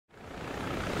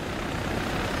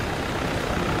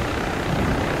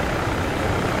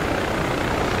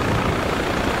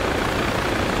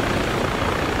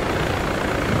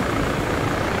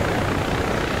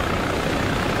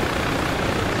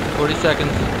40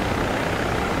 seconds.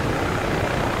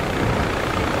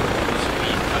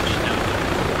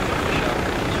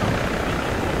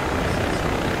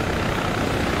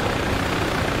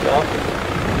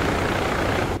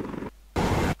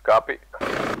 Copy.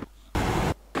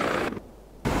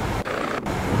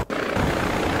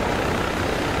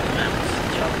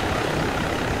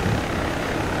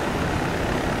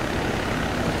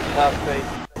 Half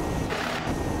face.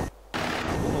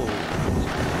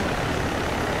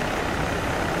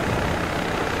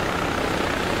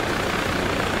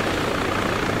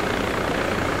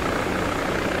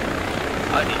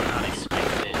 I did not expect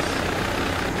this.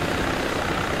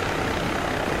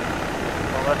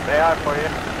 Well, let's AI for you.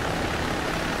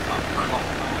 Oh, come on.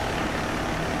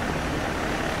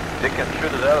 They can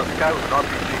shoot it out of the sky with an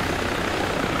RPG.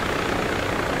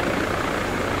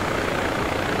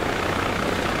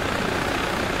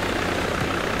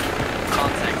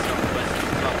 Contacts on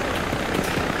western top.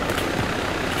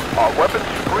 Weapons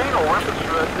green or weapons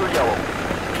yellow?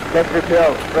 Let's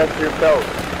repel. Let's repel.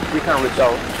 We can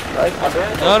repel. Right?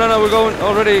 No, no, no, we're going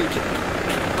already. Yeah,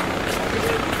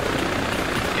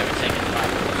 we're taking 5.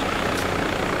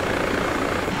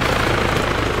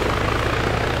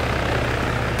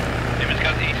 David's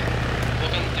got east.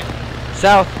 Look on the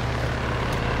South.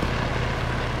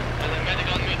 and then medic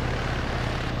on me.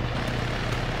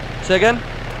 Say again?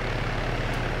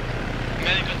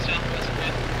 Medic on south, that's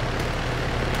good.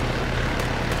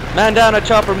 Man down at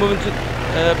chopper, moving to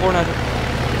Bornheiser.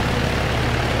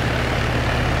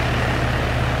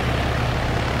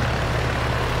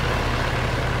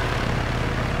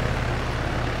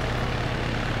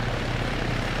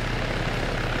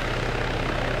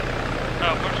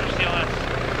 Oh, where's your CLS?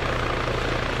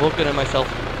 Vulcan and myself.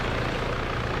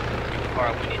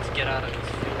 Alright, we need to get out of this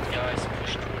field, guys.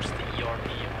 Push towards the ERB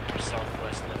on our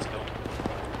southwest. Let's go.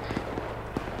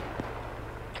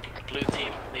 Blue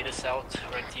team, lead us out.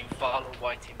 Red team, follow.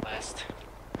 White team, last.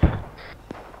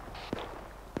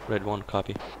 Red 1,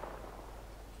 copy.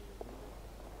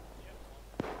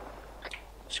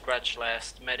 Scratch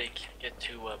last. Medic, get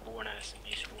to Bornas and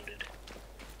he's wounded.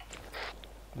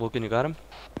 Vulcan, you got him?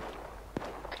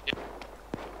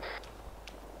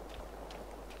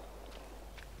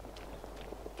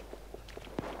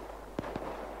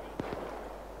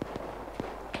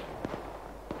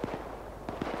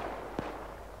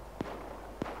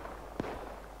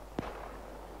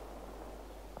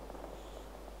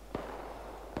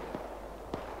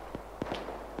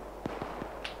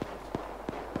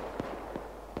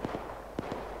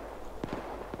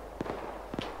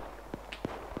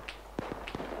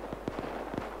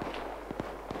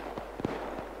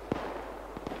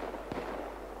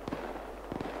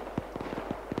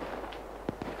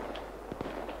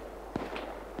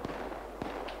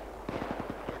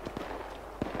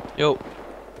 Yo,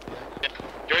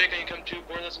 Jory, can you come to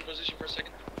Bornas in position for a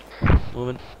second?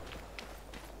 moving.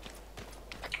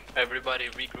 Everybody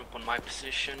regroup on my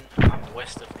position. I'm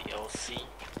west of the LC.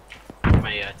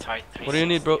 My tight 360. What do you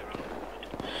need, bro?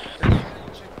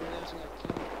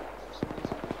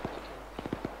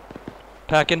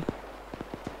 Packing.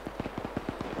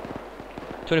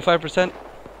 25%.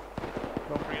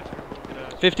 Don't forget to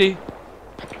remove 50.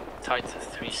 Tight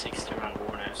 360 around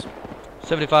Bornas.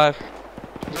 75.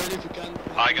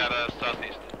 I got a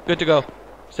southeast. Good to go.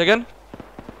 Say again?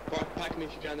 Pack me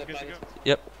if you can. Good to go.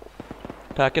 Yep.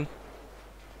 Packing.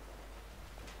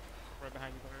 Right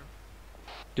behind you, Barry.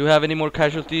 Do you have any more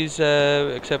casualties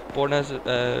except Bornaz,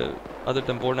 other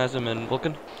than Bornazim and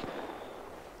Vulcan?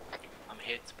 I'm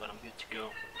hit, but I'm good to go.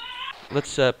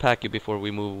 Let's pack you before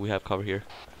we move. We have cover here.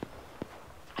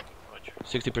 Roger.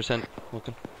 60%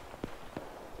 Vulcan.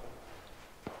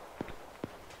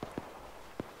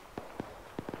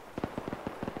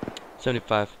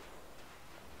 $75.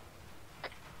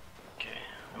 Okay,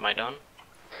 am I done?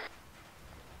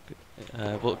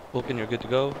 Vulcan, you're good to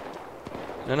go.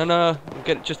 No, no, no. I'm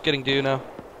just getting to you now.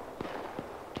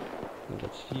 And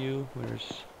that's you.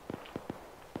 Where's?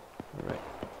 All right.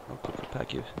 I'll quickly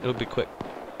pack you. It'll be quick.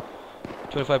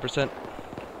 25%.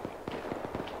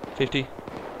 50.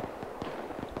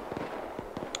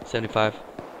 75.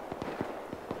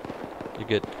 You're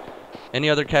good. Any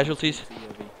other casualties?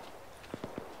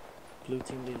 Blue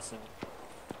team lead us out.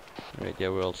 Alright, yeah,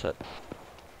 we're all set.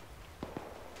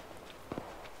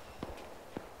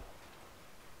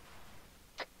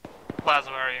 Plaza,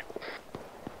 where are you?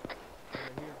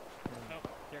 Here. Oh,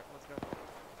 here, let's go.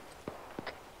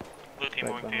 Blue team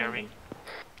Right moving to behind ERV.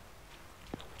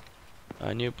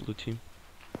 them. Near blue team.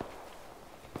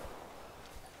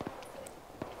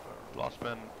 Last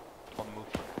man on move.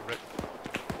 Red.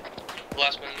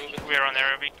 Last man moving. We are on the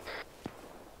ERV.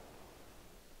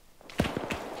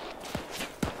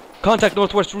 Contact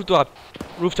northwest rooftop.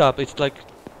 Rooftop. It's like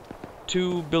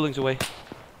 2 buildings away.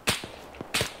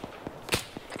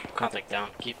 Contact down.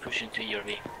 Keep pushing to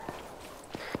ERV.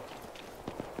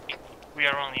 We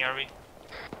are on ERV.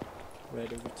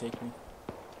 Red, overtake me.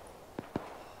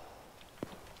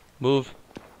 Move.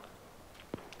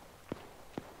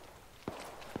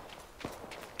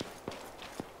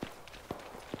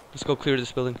 Let's go clear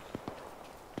this building.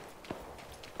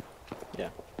 Yeah,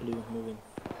 blue moving.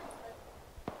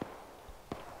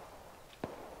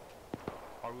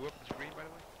 Are we up the screen, by the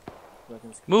way?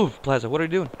 Weapons. Move, Plaza. What are you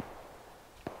doing?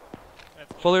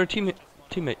 Follow your teammate.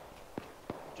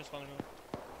 Just follow me.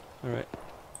 Alright.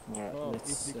 Alright, Oh,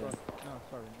 let's. if we cross. No,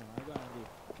 sorry, no, I gotta leave.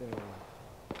 The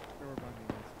rubber banding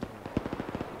is too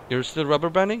You're still rubber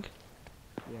banding? hard.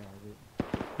 Yeah, I did.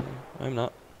 I'm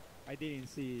not. I didn't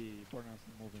see Pornos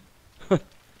moving. Like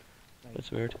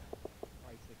That's weird. 5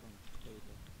 seconds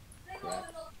later. Crap.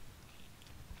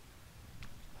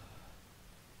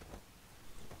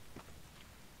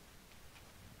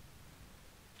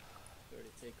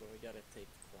 Take over. We gotta take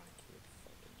flank here.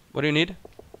 Fucking What do you need?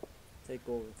 take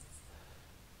over.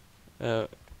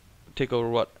 Take over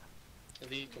what?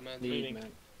 Lead command Lead, leading.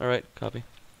 man. Alright, copy.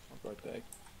 I'll right back.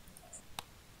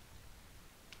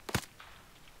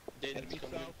 Dayton's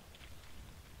coming.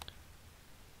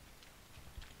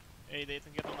 Hey,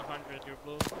 Dayton, get on 100. You're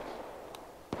blue.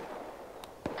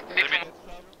 Enemy.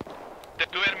 The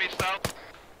 2 enemies south.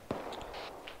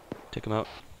 Take him out.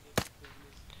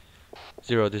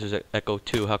 0, this is Echo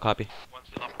 2. How copy? One's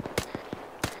still up.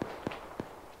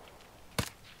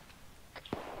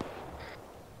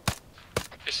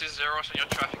 This is 0, so your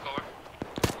traffic over.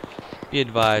 Be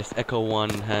advised, Echo 1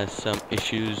 has some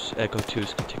issues. Echo 2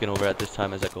 is taking over at this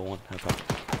time as Echo 1. How copy?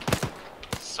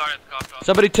 Sorry, copy.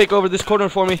 Somebody take over this corner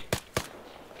for me.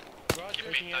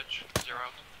 Keep me in touch. 0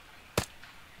 out.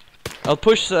 I'll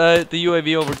push the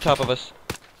UAV over top of us.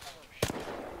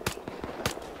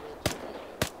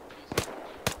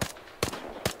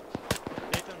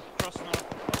 Dayton, cross north,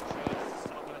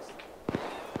 southwest.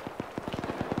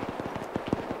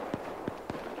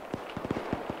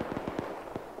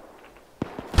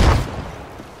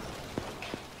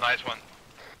 Nice one.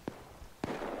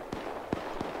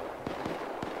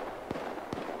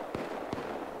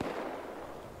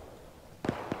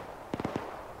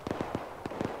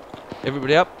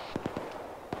 Everybody up?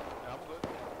 Yeah, I'm good.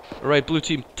 Alright, blue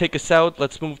team, take us out.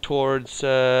 Let's move towards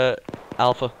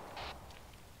Alpha.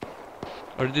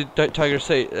 Or did Tiger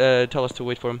say tell us to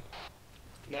wait for him?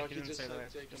 No, he didn't say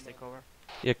that. Just take over.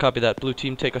 Yeah, copy that. Blue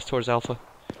team, take us towards Alpha.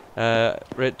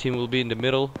 Red team will be in the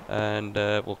middle, and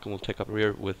we'll take up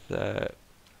rear with. Yep.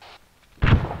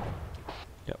 Tiger,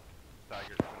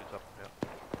 when it's up, yeah.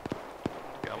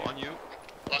 Okay, I'm on you.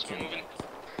 Last one moving.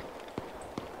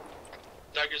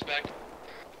 Tiger's back.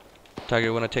 Tiger,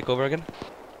 you wanna take over again?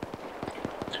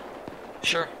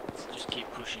 Sure. Let's just keep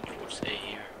pushing towards A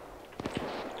here.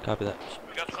 Copy that.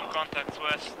 We got some contacts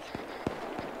west.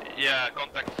 Yeah,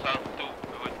 contact south too.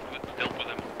 We dealt with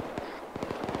him.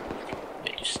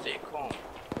 Yeah, just stay calm.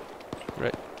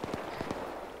 Right.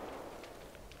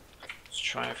 Let's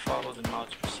try and follow them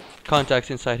out. Contacts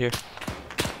inside here.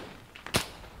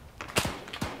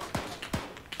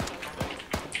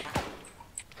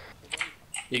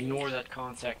 Ignore that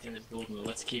contact in the building.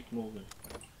 Let's keep moving.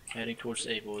 Heading towards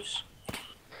A, boys.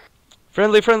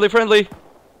 Friendly, friendly, friendly!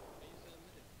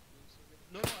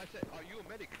 No, I said, are you a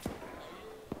medic?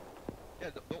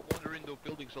 Yeah, don't wander in those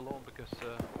buildings alone because.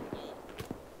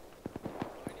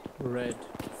 Red,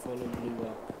 follow blue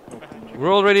up. Open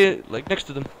We're already like next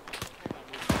to them.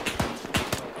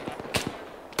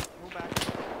 Move back.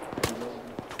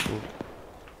 reloading.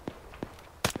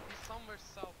 He's somewhere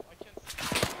south. I can't see.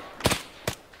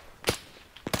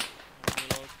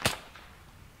 Reload.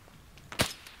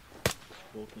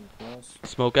 Open cross.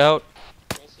 Smoke out.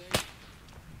 Crossing.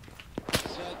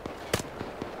 Set.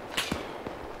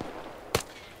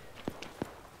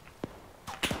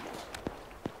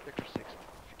 Victor 6, if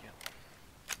you can.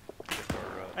 Victor,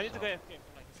 I need to go south. AFK for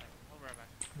like a second. I'll be right back.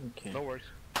 Okay. No worries.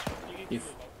 You can If-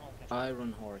 move out.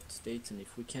 Iron Heart, Dayton,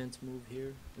 if we can't move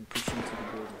here, then push into the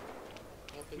building.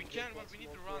 We can, but we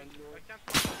need to run. I can't.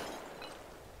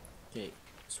 Okay,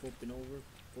 swapping over,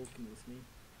 Vulcan with me.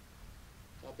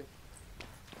 Copy.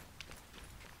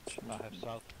 I have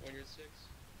south. On your 6.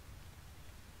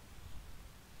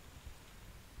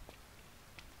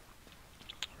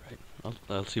 Right.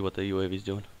 I'll see what the UAV's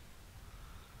doing.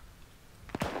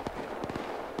 God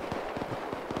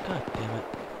damn it.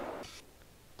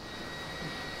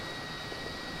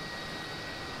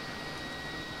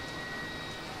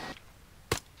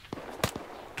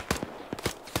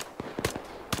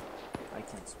 I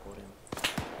can't spot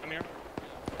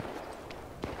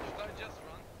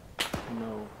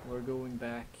we're going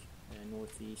back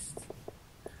northeast.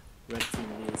 Red team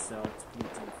lead south, blue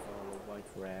team follow, white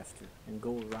we're after, and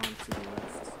go around to the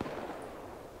left.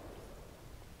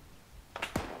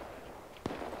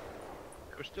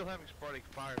 We're still having sporadic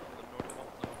fire from the north. I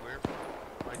don't know where.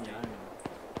 Right Yeah, I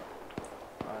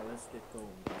know. Alright, let's get going,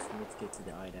 guys. We need to get to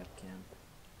the IDAP camp.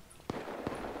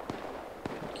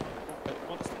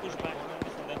 Want us to push back now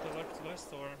from that alert west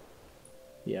or?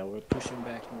 Yeah, we're pushing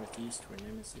back northeast where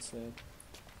Nemesis is at.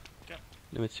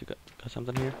 Nimitz, you got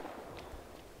something here?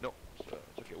 No, it's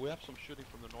okay. We have some shooting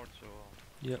from the north, so.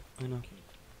 Yep, I know.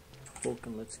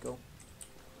 Vulcan, let's go.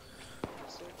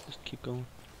 Just keep going.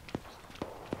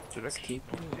 Let's keep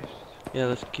going. Yeah,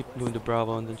 let's keep moving to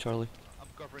Bravo and then Charlie. I'm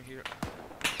covering here.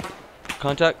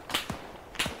 Contact.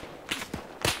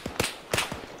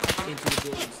 Into the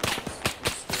buildings.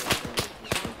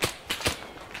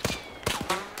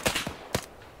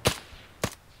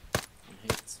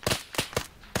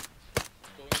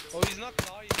 Oh, he's not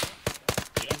now,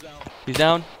 He's down. He's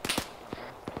down.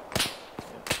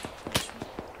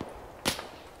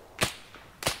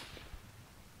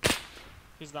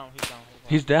 He's down, he's down.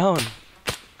 He's down.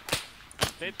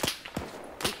 Dead?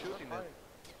 Who's shooting there?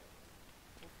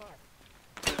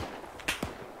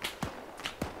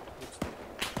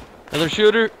 Another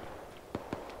shooter.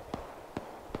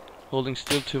 Holding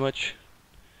still too much.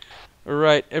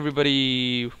 Alright,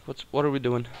 everybody, what are we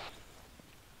doing?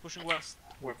 Pushing west.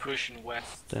 We're pushing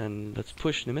west. Then let's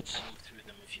push Nimitz. Move through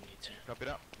them if you need to. Copy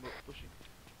that. Move, pushing.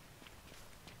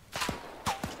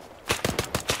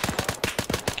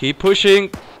 Keep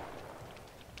pushing.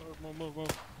 Move. We're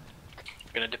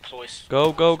gonna deploy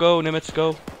Go, Nimitz,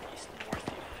 go. east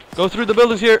north. Go through the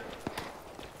buildings here.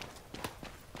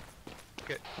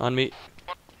 Okay. On me.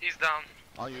 He's down.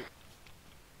 On you.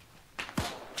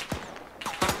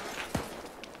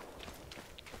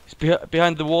 He's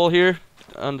behind the wall here,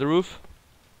 on the roof.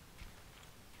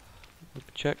 Let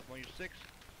me check. On you 6.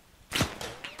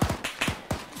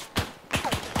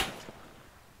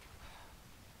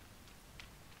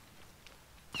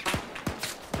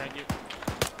 Thank you.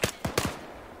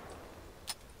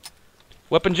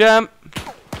 Weapon jam.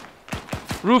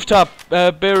 Rooftop,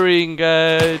 bearing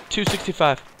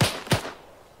 265.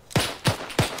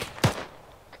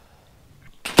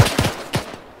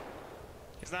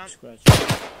 He's down. Scratch.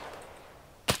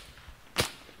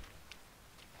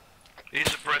 He's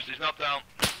suppressed. He's not down.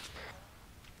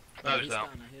 No, He's he's down.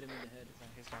 I hit him in the head.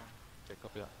 He's down. Okay,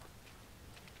 copy that.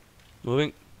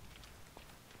 Moving.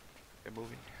 Okay,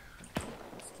 moving.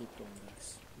 Let's keep going,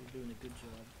 guys. You're doing a good job.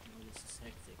 I know this is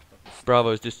hectic, but we're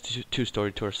Bravo is this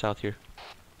two-story to our south here.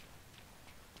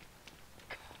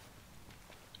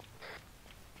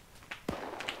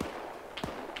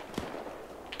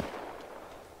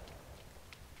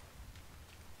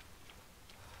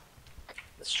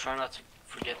 Let's try not to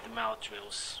forget the mouth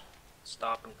drills.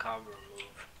 Stop and cover and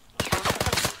move.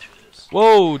 Through this.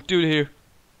 Whoa, dude here.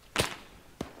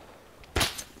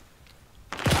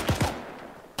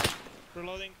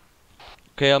 Reloading.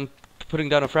 Okay, I'm putting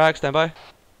down a frag. Stand by.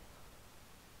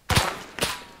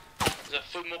 There's a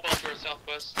food mobile to our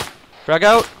southwest. Frag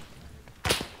out.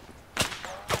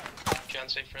 Can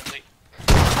say friendly.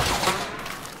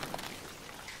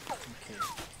 okay.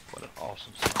 What an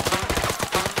awesome sound.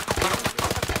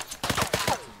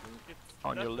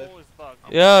 On That your left. wall is bugged.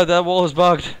 Yeah, that wall is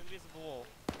bugged. Invisible wall.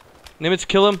 Nimitz,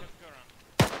 kill him.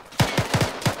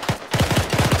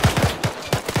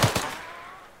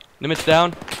 Nimitz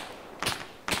down.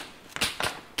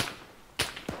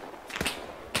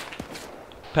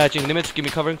 Patching Nimitz, give me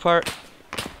covering fire.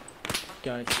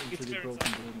 Guys, into It's the clear, broken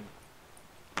it's building.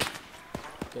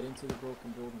 Get into the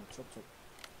broken building. Chop.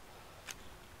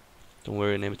 Don't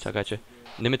worry, Nimitz, I got you.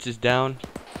 Nimitz is down.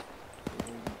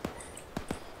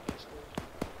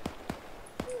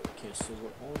 Okay, so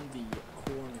we're on the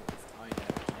corner of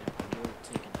IDAP camp and we're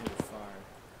taking heavy fire.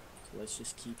 So let's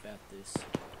just keep at this.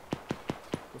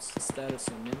 What's the status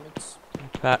on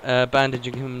Nimitz?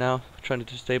 Bandaging him now, trying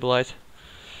to stabilize.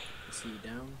 Is he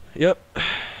down? Yep.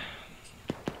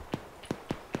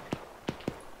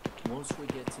 Once we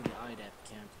get to the IDAP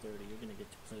camp 30, you're gonna get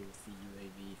to play with the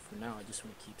UAV. For now, I just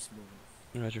want to keep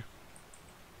moving. Roger.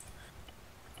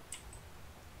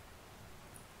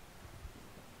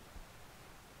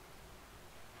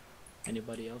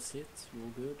 Anybody else hit? You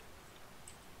all good?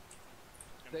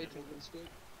 Good.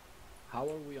 How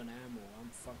are we on ammo? I'm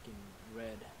fucking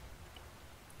red.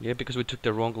 Yeah, because we took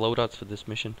the wrong loadouts for this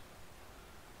mission.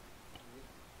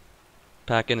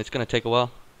 Pack in, it's gonna take a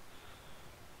while.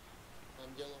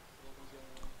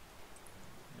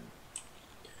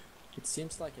 It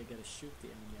seems like I gotta shoot the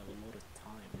enemy a lot of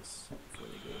times before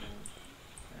they go down.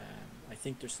 I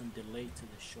think there's some delay to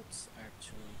the shots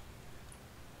actually.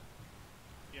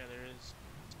 Yeah, there is.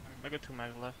 I got 2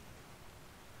 mag left.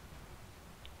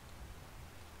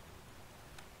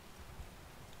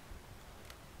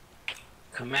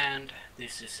 Command,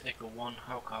 this is Echo 1,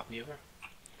 how copy over?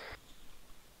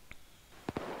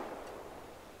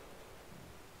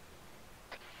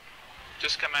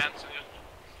 Just command, so you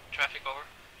traffic over.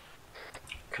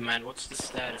 Command, what's the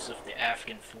status of the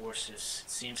Afghan forces?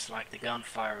 It seems like the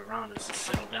gunfire around us has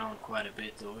settled down quite a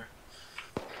bit, over.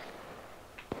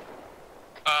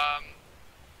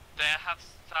 They have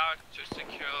started to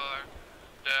secure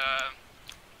the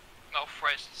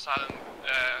northwest southern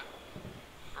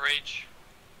ridge.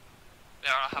 They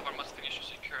have almost finished to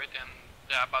secure it, and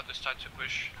they are about to start to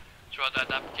push toward the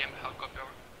IDAP camp. I'll copy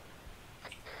over.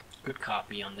 Good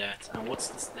copy on that. And what's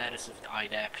the status of the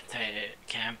IDAP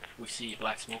camp? We see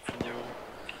black smoke from there.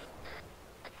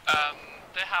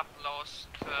 They have lost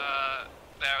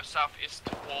their southeast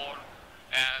wall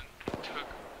and took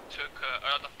a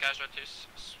lot of casualties,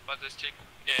 but they still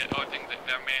holding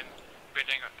their main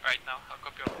building right now. I'll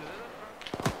copy over.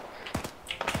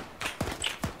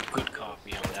 Good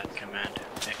copy on that, command.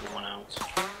 Echo 1 out.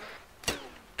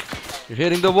 You're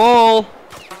hitting the wall!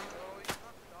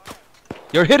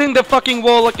 You're hitting the fucking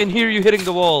wall! I can hear you hitting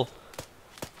the wall!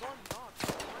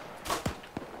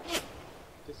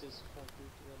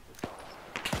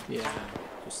 Yeah,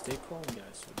 just stay calm,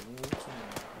 guys. We're doing what we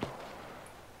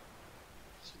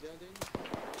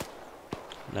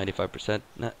can. 95%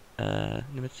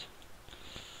 limits.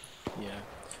 Yeah.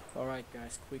 Alright,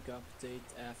 guys, quick update.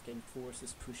 Afghan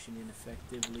forces pushing in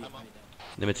effectively.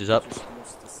 Limits is up. Just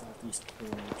lost the southeast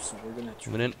corner, so we're gonna try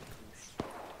Coming in. to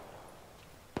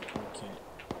push. Okay.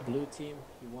 Blue team,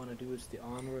 you wanna do is the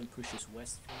Arma and push us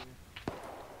west from here.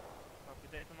 Copy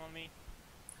Dayton on me.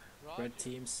 Red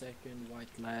team second, white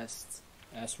last.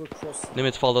 As we're crossing,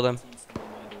 Limits follow them. teams don't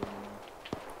matter anymore.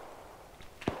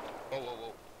 Whoa, whoa,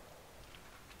 whoa.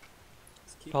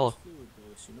 Let's keep Follow. it fluid,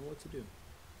 boys. You know what to do.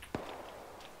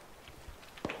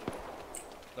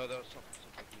 No, there was something.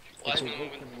 Why It's a is it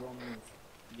hook moving? and wrong move.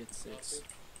 You get 6.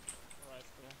 Alright,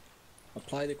 cool.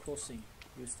 Apply the crossing.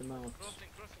 Use the mount. Crossing.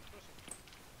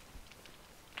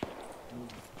 Move.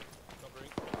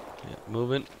 Yeah,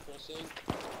 moving.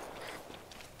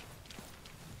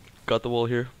 Got the wall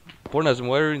here. Bornazim,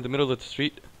 why are you in the middle of the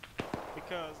street?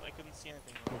 Because I couldn't see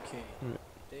anything. Okay. Alright.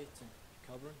 Dayton,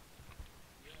 covering.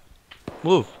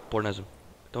 Move, Bornazim.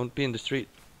 Don't be in the street.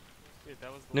 Dude,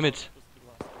 that was the Limits. last- supposed to be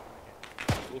the last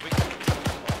one. Moving.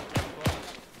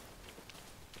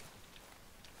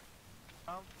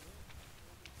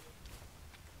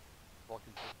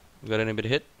 Walking. We got anybody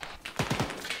hit?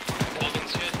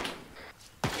 Holding's hit.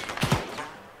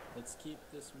 Let's keep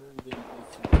this moving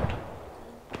if you can.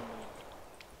 Okay.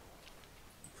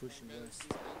 Pushing west.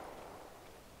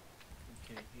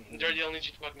 Okay. Dirty, I'll need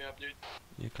you to back me up, dude.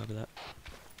 Yeah, copy that.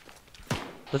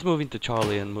 Let's move into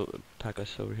Charlie and pack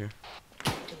us over here.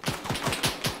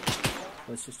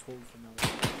 Let's just hold for now.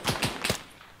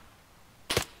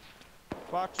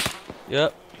 Watch.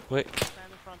 Yep. Wait.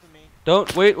 Stand in front of me.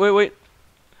 Don't. Wait.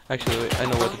 Actually, wait. I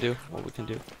know what to do. What we can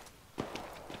do. I'm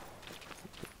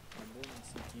going to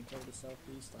see team cover the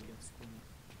southeast. I'll get this corner.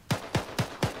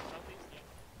 Southeast, yeah.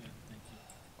 Yeah, thank you.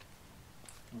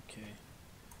 Okay.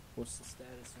 What's the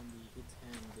status on the hit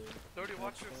hand there? Dirty,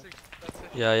 watch your 6. That's it.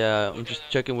 Yeah. I'm just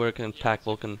checking where I can pack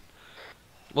Vulcan.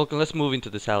 Vulcan, let's move into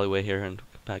this alleyway here and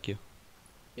pack you.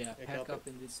 Yeah, Yeah, pack copy. up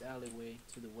in this alleyway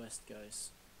to the west,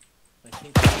 guys. I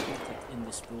think there's contact in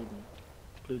this building.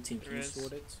 Blue team, can There you is.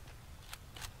 sort it?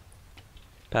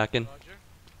 Packing. Roger.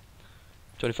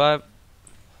 25,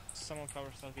 Someone cover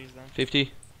southeast then.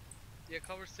 50, Yeah,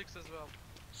 cover 6 as well.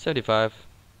 75.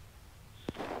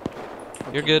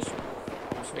 You're Okay, good.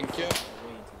 Thank you.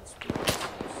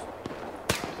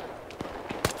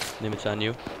 Limits on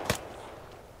you.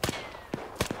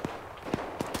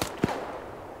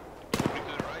 Moving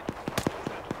to the right.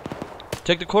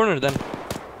 Take the corner then.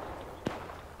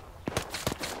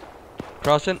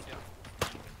 Crossing.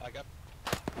 I got.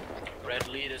 Red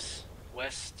lead us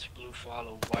west, blue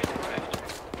follow, white after.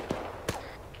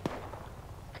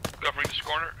 Covering this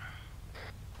corner.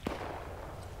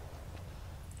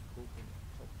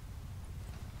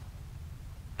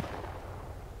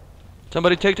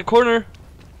 Somebody take the corner.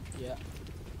 Yeah,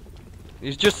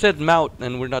 You just said mount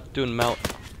and we're not doing mount.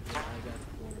 I got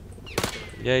the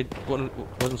corner. Yeah, it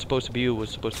wasn't supposed to be you, it was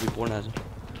supposed to be Bornazim.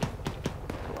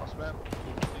 Last man.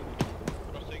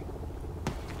 Crossing.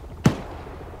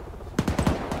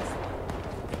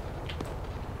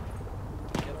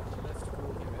 Get off the left,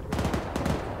 go here, everyone.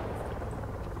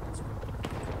 Let's go.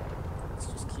 Let's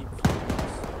just keep flying.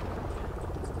 Okay.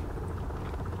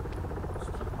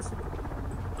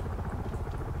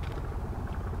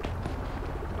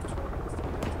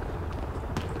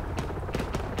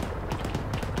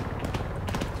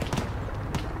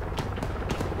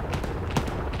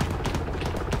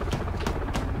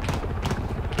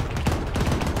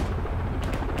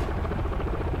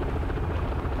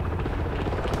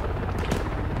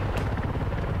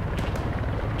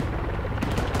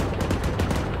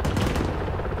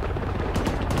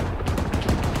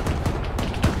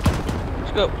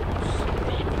 Let's go. The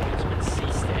policeman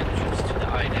seized the entrance to the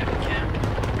IDAP camp.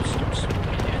 Start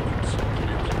smoking the entrance so we can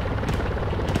enter.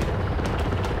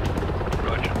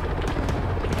 Roger.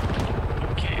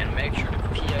 Okay, and make sure the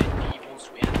PID once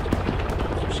we enter.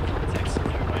 There's contacts in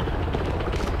there right now.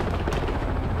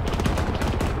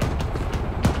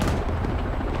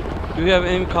 Do we have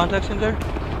any contacts in there?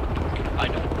 I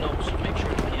don't know, so make sure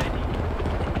the PID.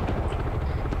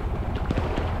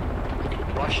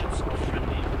 Russians are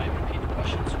friendly. I repeat,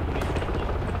 Russians will be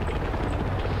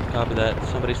friendly. Copy that.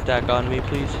 Somebody stack on me,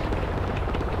 please.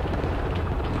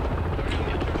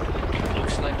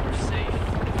 Looks like we're safe.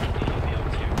 Friendly UAV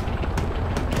out here.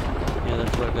 Yeah,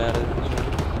 that's what I got it.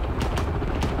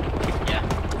 Yeah.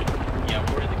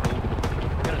 Yeah, we're in the goal.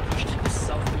 We're gonna push to the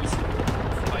southeast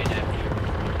of IDAP here.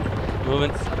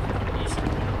 Moving. Southeast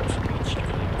was reached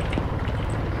earlier.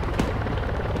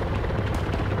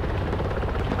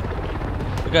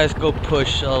 You guys go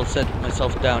push. I'll set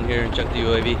myself down here and check the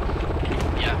UAV.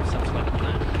 Yeah, sounds like a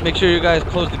plan. Make sure you guys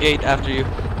close the gate after you.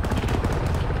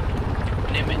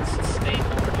 Nimitz, stay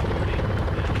over the building.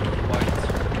 White.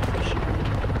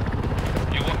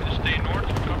 You want me to stay north?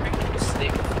 Copy? Stay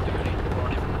with the building.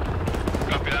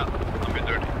 Copy that. I'm in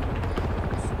dirty.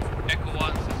 Echo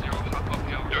 1 to 0, how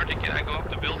copy over? Dirty, can I go up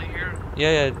the building here?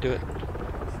 Yeah, do it.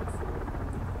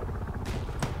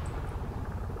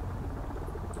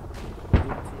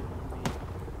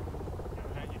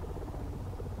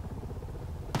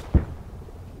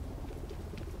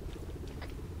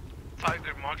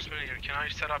 Tiger marksman here. Can I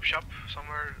set up shop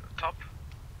somewhere top?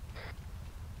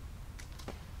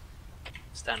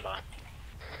 Stand by.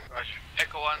 Roger.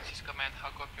 Echo 1, this is command. How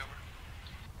copy over?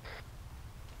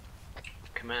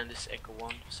 Command is Echo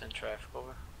 1. Send traffic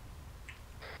over.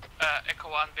 Echo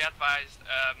 1, be advised.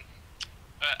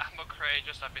 Ammo crate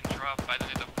just have been dropped by the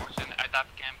little force in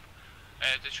IDAP camp.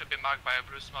 This should be marked by a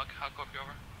blue smoke. How copy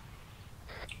over?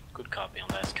 Good copy on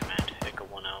last command. Echo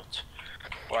 1 out.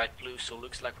 Alright, Blue, so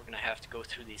looks like we're gonna have to go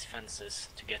through these fences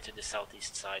to get to the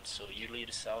southeast side. So you lead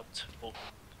us out.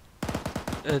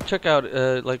 Check out,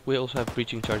 like we also have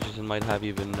breaching charges and might have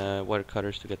even wire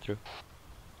cutters to get through.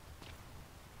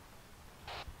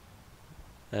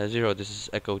 0, this is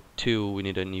Echo 2, we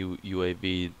need a new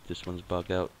UAV, this one's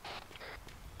bugged out.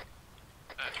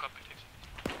 Copy,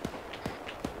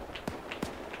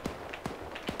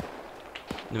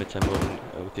 Nimitz, I'm moving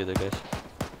with the other guys.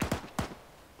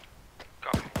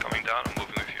 Copy. Coming down, I'm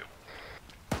moving with you.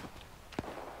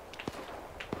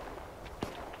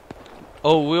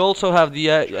 Oh, we also have the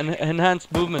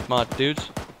enhanced movement mod,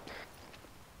 dudes.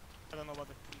 I don't know about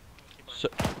the So,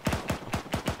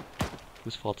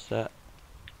 whose fault is that?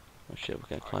 Oh shit, we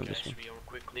can't climb this one. Reorg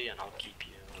quickly and I'll keep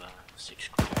you 6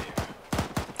 clear here.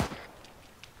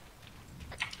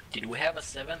 Did we have a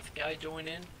 7th guy join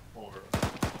in? Or...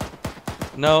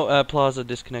 No, Plaza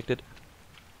disconnected.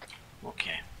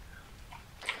 Okay.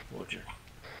 Roger.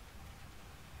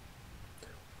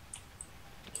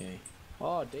 Okay.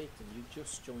 Oh, Dayton, you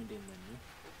just joined in then,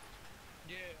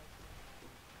 Yeah.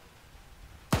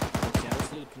 Okay, I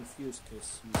was a little confused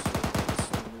because you said I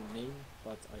saw a new name,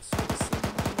 but I saw the same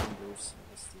numbers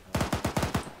as the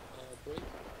other. Break.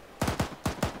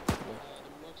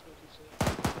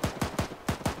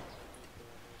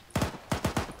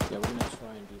 Yeah, we're gonna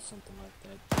try and do something like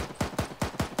that.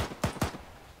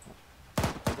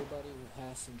 Everybody who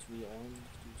hasn't rearmed,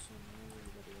 do some more,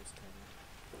 everybody else can.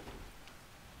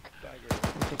 Tiger.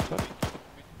 What the fuck?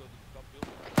 We can go to the top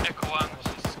building. Echo 1,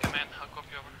 this is command. How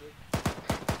copy over?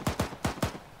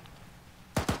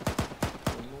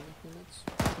 1 moment, minutes.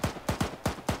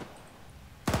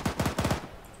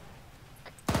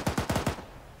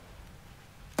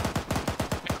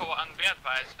 Echo 1, be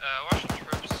advised. Russian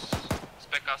troops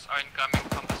spec us are incoming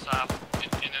from the south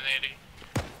in an 80.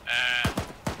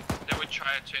 They will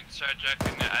try to insurgent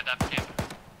in the IDAP camp.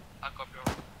 How copy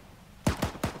over?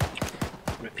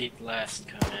 Repeat last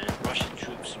command. Russian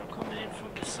troops are coming in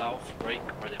from the south. Break.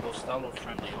 Are they hostile or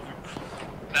friendly? Over.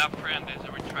 They are friendly,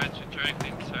 so we try to directly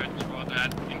insert or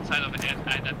that inside of the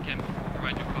IDAP camp.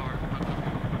 Provide you cover. How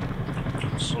copy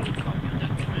over? Solid copy on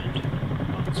that command.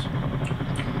 Out.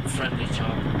 Friendly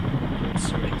job.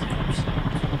 Select the outside.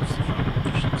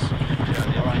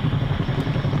 Alright.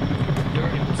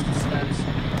 Dirty, what's the status?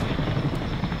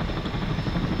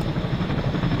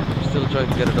 Still trying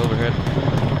to get it overhead.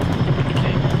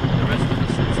 Okay, the rest of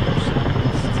us is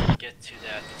to get to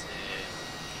that,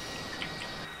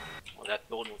 well, that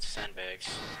building with sandbags.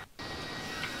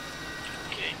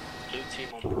 Okay, blue team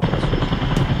on point.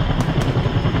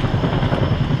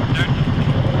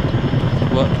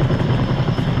 What?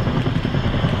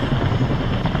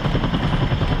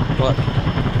 What?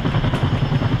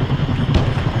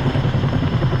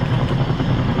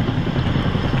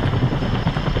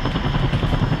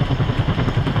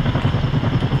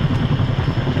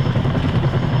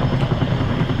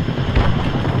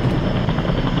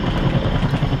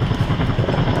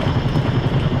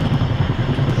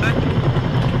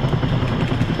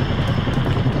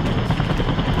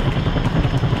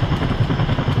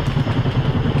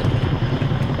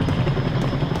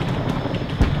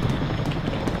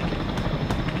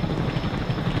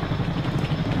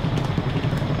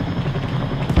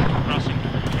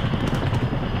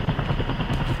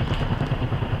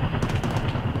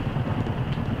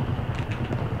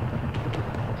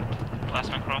 Last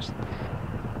one crossed.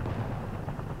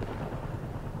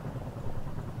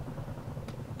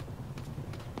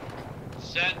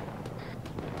 Set.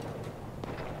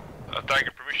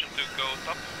 Tiger, permission to go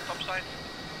top side.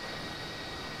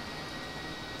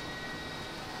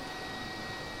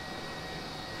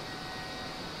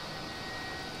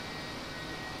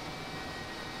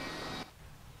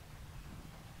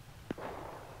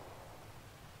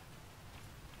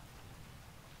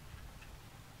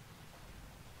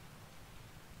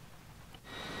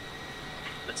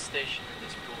 Let's station in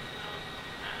this boat now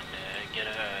and get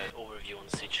an overview on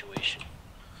the situation.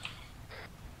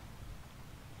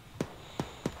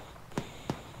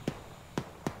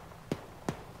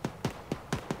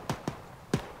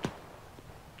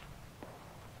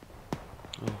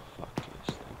 Oh fuck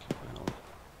yes, thank you finally.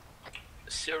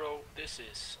 Zero, this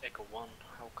is Echo 1,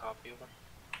 how copy over?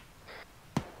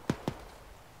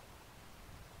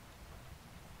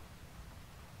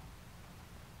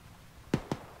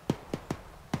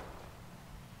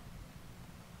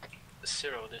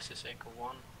 Zero, this is Echo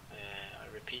 1,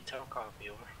 I repeat, how copy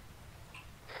over?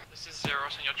 This is Zero,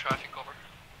 send your traffic over.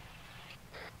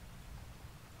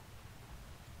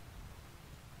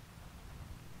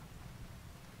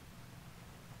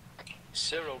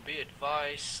 Zero, be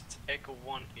advised, Echo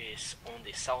 1 is on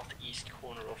the southeast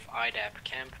corner of IDAP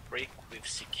camp break. We've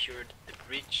secured the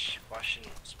bridge. Russian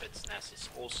Spetsnaz is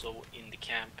also in the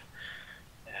camp.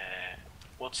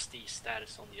 What's the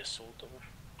status on the assault over?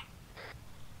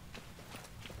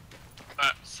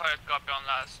 Solid copy on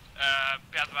last.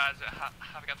 Be advised,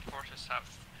 Afghan forces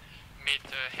have made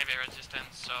heavy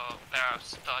resistance, so they are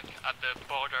stuck at the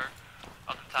border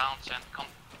of the towns and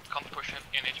can't push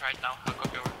in it right now. I'll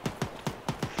copy over.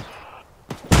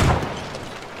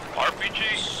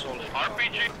 RPG! Solid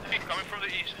RPG copy. coming from the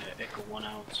east. Echo 1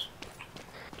 out.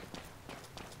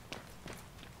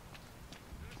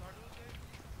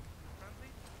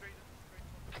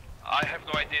 I have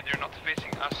no idea, they're not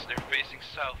facing us, they're facing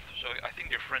south, so I think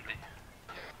they're friendly.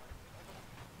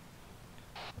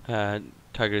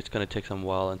 Tiger, it's gonna take some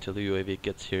while until the UAV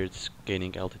gets here. It's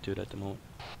gaining altitude at the moment.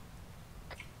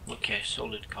 Okay,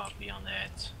 solid copy on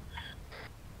that.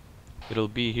 It'll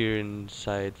be here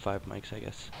inside 5 mics, I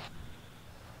guess.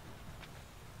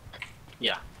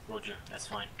 Yeah, roger, that's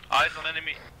fine. Eyes on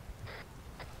enemy.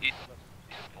 East.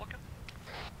 Falcon?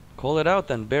 Call it out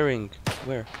then, bearing.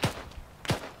 Where?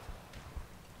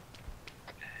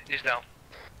 He's down.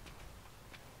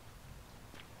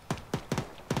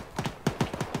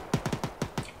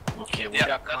 Okay, we Yeah,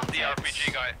 got that's the contacts.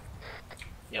 RPG guy.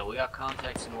 Yeah, we got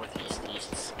contacts northeast,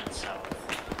 east, and south.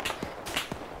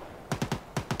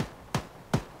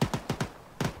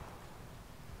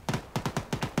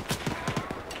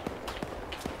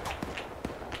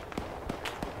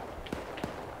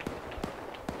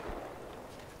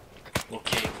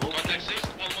 Okay, Vulcan, Contact east,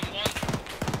 111.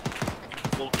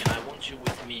 Vulcan, I want you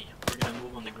with me. We're gonna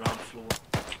move on the ground floor.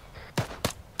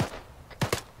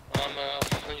 I'm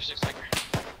 96 Tiger.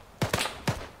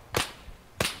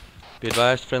 Be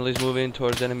advised, friendlies moving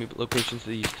towards enemy locations to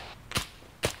the east.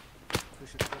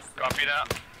 Push it across the Copy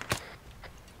that.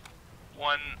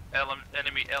 One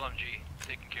enemy LMG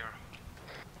taken care of.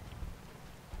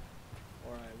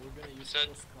 Alright, we're gonna use Set.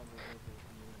 close cover over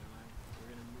you and I. We're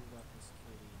gonna move up and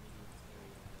secure the immediate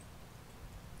area.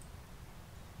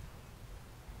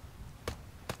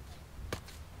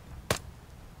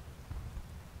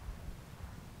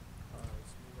 Alright,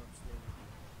 let's move up slowly.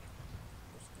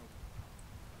 Close cover.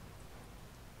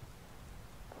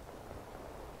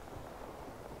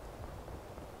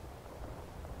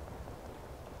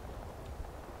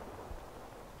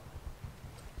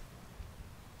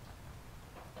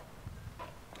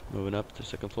 Moving up to the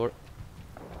second floor.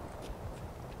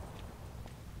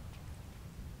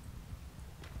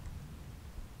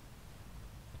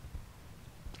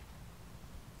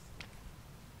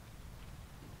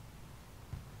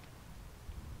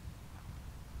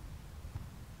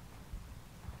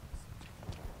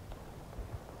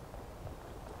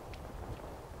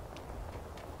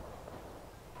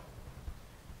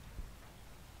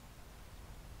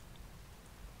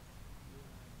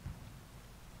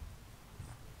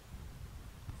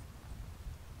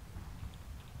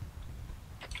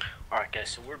 Alright guys,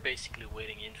 so we're basically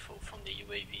waiting info from the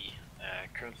UAV.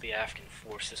 Currently Afghan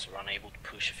forces are unable to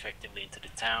push effectively into the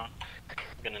town.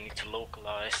 We're gonna need to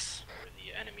localize where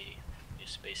the enemy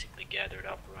is basically gathered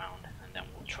up around, and then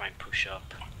we'll try and push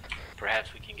up.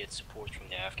 Perhaps we can get support from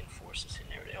the Afghan forces in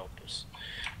there to help us.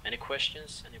 Any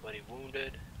questions? Anybody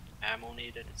wounded? Ammo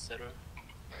needed, etc.?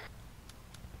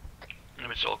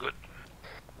 It's all good.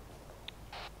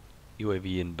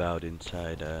 UAV inbound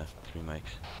inside 3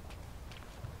 mics.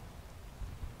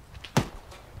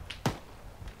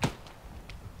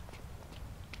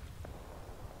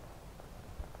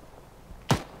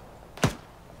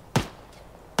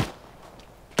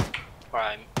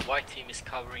 White team is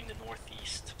covering the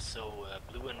northeast, so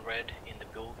blue and red in the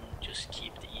building, just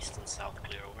keep the east and south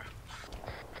clear, over.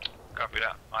 Copy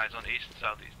that. Eyes on east,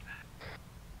 southeast.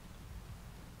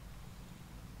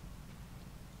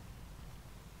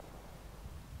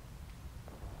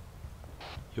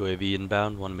 UAV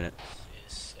inbound, 1 minute.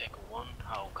 This is Echo 1,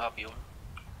 how copy, over?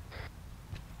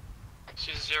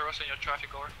 See zeros in your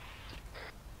traffic, over.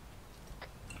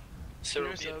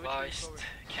 Zero, be advised,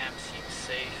 camp seems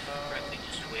safe, currently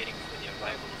just waiting for the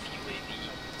arrival of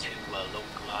UAV to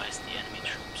localize the enemy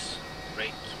troops.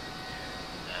 Break.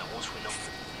 Once we know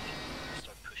we'll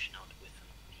start pushing out with them.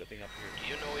 Stepping up here. Do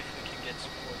you know if we can get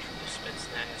support from the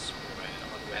Spetsnaz or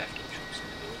other Afghan troops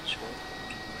in the village? Or?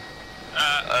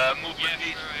 Yeah,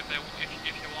 sure, if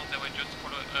you want, they will just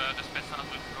follow, the Spetsnaz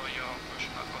will follow your push,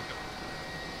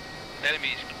 okay.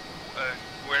 Enemy is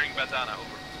wearing bandana,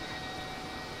 over.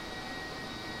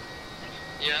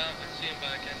 Yeah, I see him, but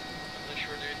I'm not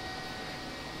sure, dude.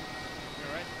 You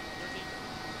alright?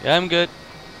 30? Yeah, I'm good.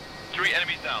 3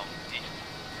 enemies down, east.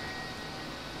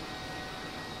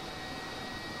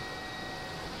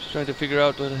 Just trying to figure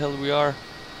out where the hell we are.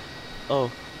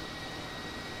 Oh,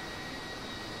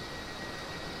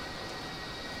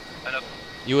 Enough.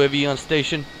 UAV on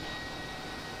station.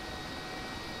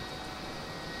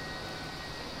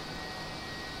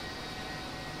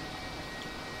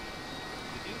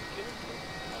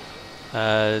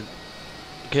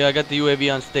 Okay, I got the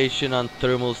UAV on station on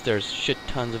thermals. There's shit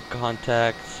tons of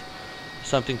contacts.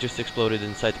 Something just exploded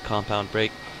inside the compound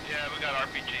break. Yeah, we got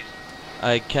RPGs.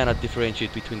 I cannot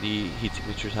differentiate between the heat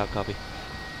signatures. How copy?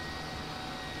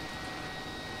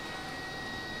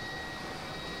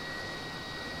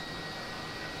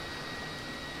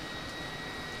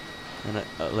 And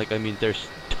I mean, there's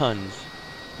tons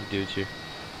of dudes here.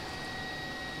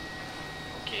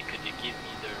 Okay, could you give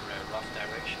me their rough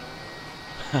direction?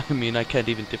 I mean, I can't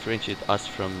even differentiate us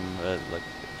from like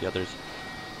the others.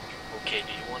 Okay,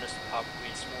 do you want us to pop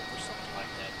green smoke or something like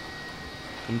that?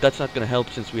 And that's not gonna help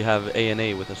since we have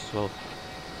A&A with us as well.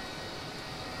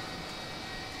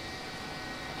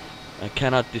 I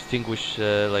cannot distinguish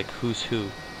like who's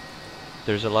who.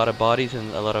 There's a lot of bodies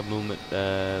and a lot of movement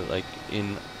like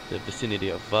in the vicinity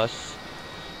of us.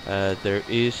 There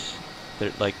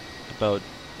like about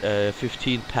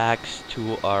 15 packs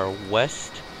to our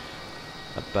west,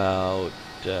 about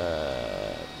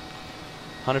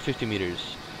 150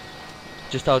 meters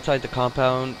just outside the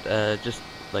compound, just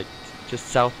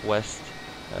southwest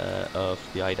of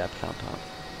the IDAP compound.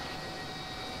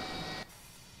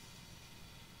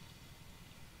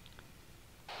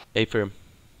 A-firm.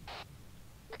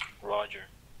 Roger.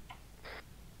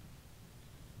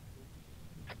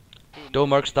 Don't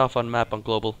mark stuff on map on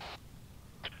global.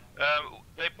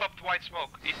 They popped white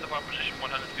smoke east of our position,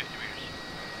 150 meters.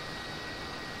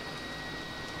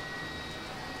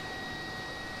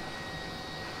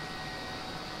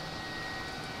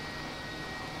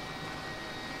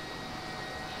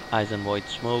 Eyes on white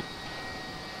smoke.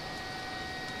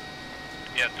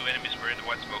 Yeah, 2 enemies were in the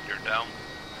white smoke, they're down.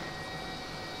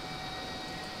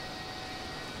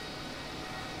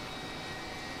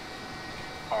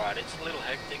 Alright, it's a little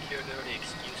hectic here, Dirty,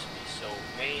 excuse me. So,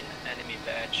 main enemy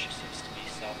badge seems to be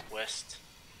southwest,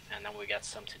 and then we got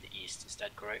some to the east, is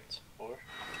that correct? Or?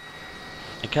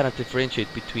 I cannot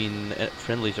differentiate between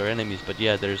friendlies or enemies, but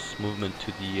yeah, there's movement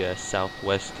to the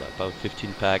southwest, about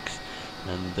 15 packs,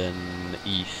 and then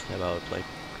east, about like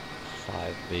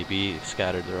 5 maybe,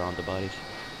 scattered around the bodies.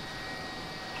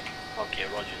 Okay,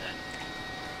 roger that.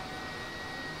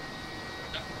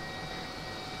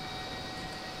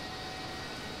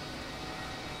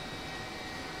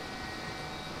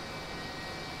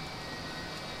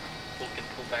 We can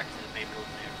pull back to the main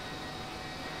building here.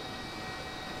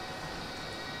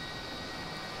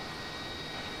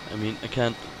 I mean, I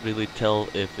can't really tell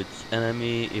if it's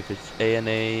enemy, if it's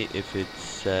A&A, if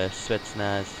it's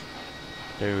Spetsnaz.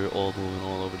 They're all moving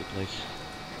all over the place.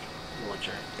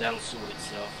 Roger. That'll sort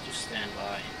itself. Just stand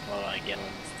by while I get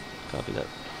on. Copy that.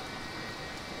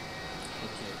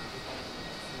 Okay.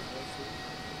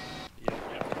 Yeah.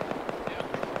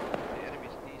 The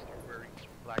enemies east are wearing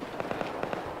black bandana.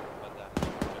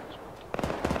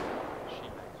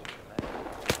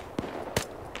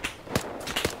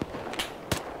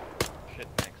 Shit,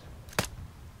 Max.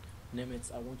 Nimitz,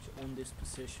 I want you on this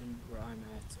position where I'm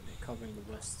at, covering the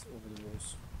west over the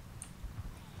walls.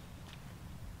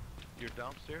 You're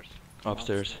downstairs?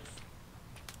 Upstairs.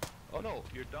 Oh no,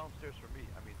 you're downstairs for me.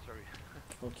 I mean, sorry.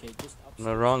 Okay, just upstairs. I'm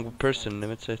the wrong on person,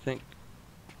 front. Nimitz, I think.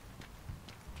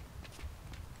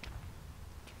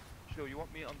 So you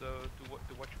want me on the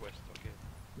watch west? Okay.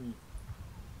 Hmm.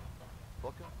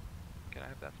 Welcome. Can I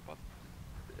have that spot?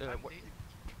 what?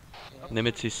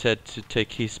 Nimitz, he said to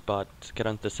take his spot, get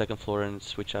on the second floor and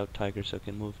switch out Tiger so he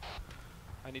can move.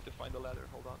 I need to find the ladder.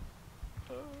 Hold on.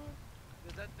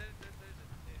 That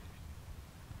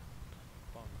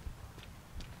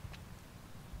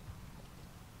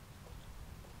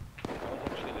was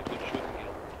actually a good shooting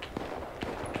hill.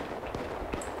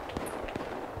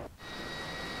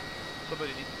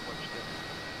 Somebody needs to watch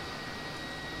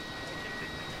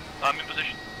that. I'm in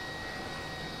position.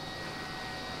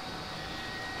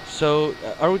 So,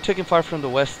 are we taking fire from the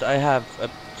west? I have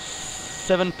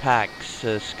 7 packs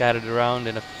scattered around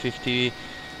in a 50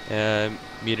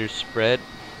 meter spread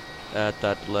at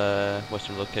that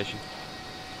western location.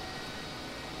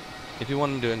 If you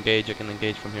want him to engage, I can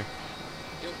engage from here.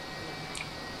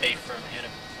 A firm, hit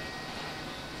him.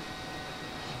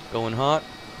 Going hot.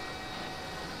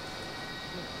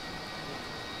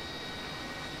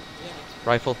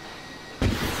 Rifle.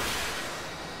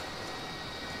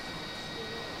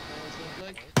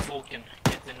 Vulcan,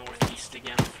 hit the northeast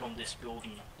again from this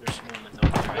building. There's movement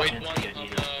up there. Wait, one on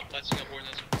placing a board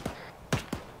as well.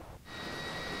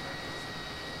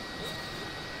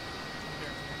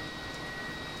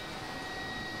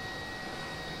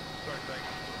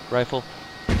 Rifle.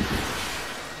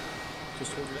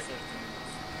 Just hold yourself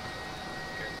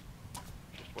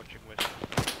Just watching west.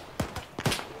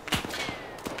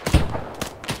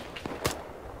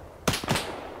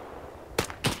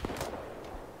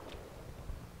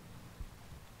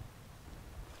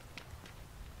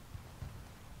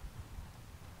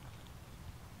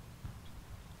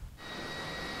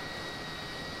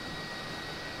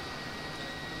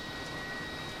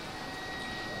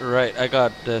 Right, I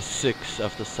got 6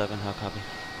 of the 7. How copy?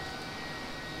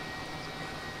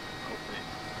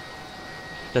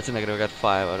 That's a negative. I got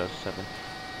 5 out of 7.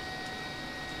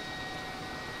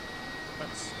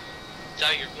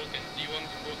 Tiger, Vulcan, do you want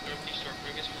to go northeast or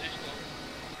previous position?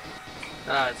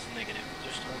 Ah, it's a negative.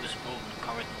 Just hold this building and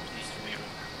cover it northeast from here.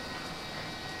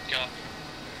 Copy.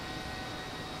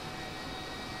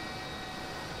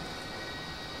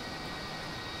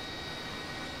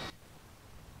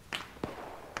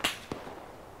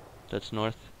 That's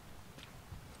north.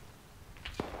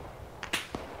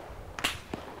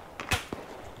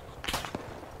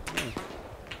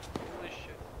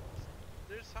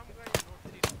 There's some guy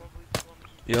northeast probably.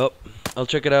 Yup. I'll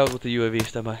check it out with the UAV.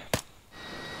 Stand by.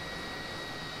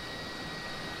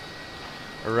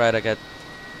 Alright, I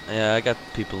got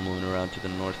people moving around to the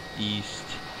northeast.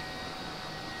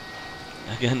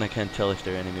 Again, I can't tell if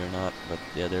they're enemy or not, but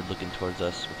yeah, they're looking towards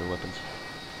us with their weapons.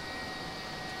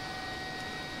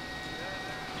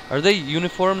 Are they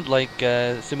uniformed like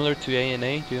similar to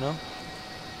A&A? Do you know?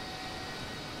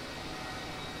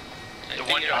 The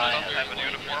one you're on have a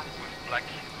uniform with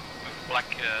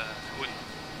black hood.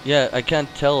 Yeah, I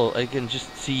can't tell. I can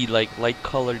just see like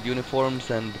light-colored uniforms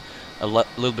and a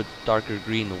little bit darker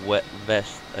green wet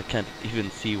vest. I can't even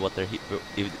see what they're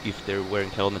if they're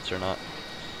wearing helmets or not.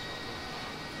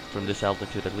 From this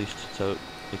altitude, at least. So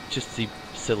I just see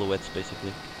silhouettes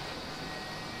basically.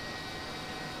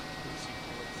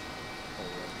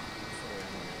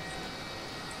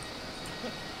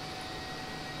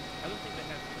 I don't think they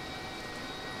have.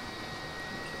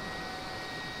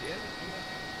 Yeah, they do have.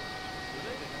 Do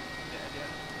they? Yeah, yeah.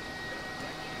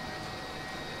 Black sheep.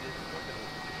 And there's one that was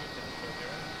so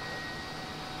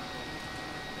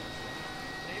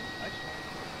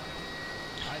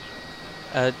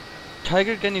they're Name?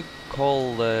 Tiger, can you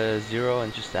call 0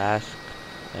 and just ask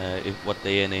if what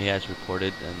the ANA has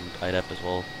reported, and IDAP as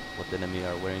well, what the enemy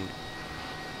are wearing?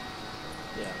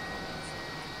 Yeah.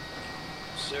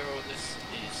 0, this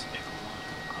is Echo 1,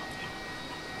 copy.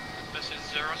 This is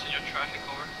 0, so your traffic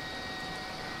over.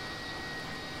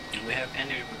 Do we have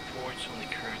any reports on the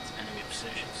current enemy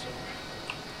position, so?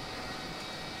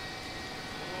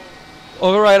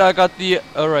 Alright, I got the...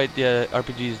 Alright, the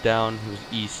RPG is down, it was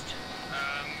east.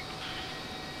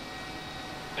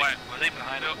 Were they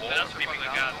behind the wall? That's probably the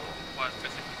guy was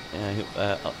missing.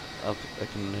 Yeah, I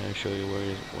can show you where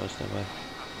he was. Stand by.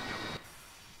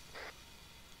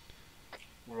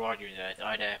 Roger that.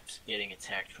 IDAP's getting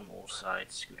attacked from all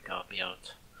sides. Good copy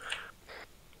out.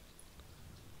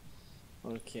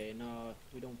 Okay, no,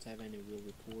 we don't have any real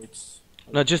reports.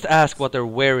 No, just ask what they're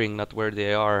wearing, not where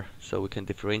they are, so we can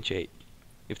differentiate.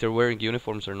 If they're wearing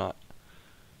uniforms or not.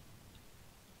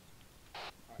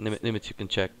 Nimitz, you can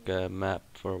check map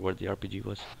for where the RPG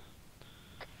was.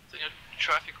 So your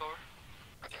traffic over.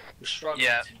 We're struggling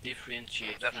to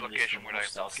differentiate that's from location this where I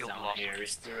hostiles killed the down last here. one.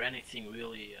 Is there anything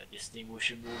really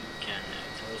distinguishable you can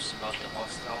tell us about the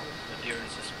hostile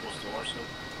appearance as opposed to ours?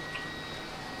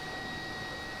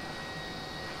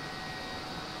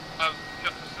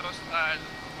 Just guys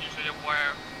usually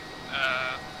wear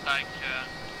like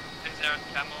desert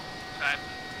camo type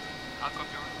alcohol?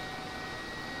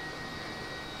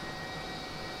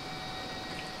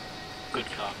 Good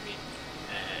copy.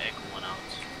 Echo 1 out.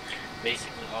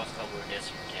 Basically, hostile were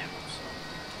desert camo, so.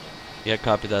 Yeah,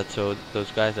 copy that. So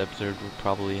those guys I observed were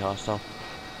probably hostile.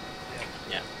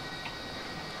 Yeah.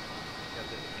 Yeah,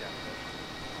 this is capital.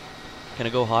 Can I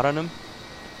go hot on them?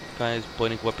 Guys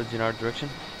pointing weapons in our direction.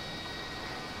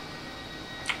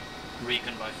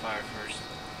 Recon by fire first.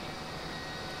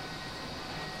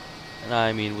 And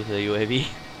I mean with the UAV.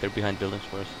 They're behind buildings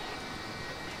for us.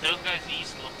 Those guys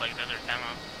east look like desert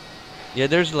camo. Yeah,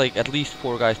 there's like at least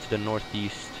 4 guys to the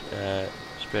northeast,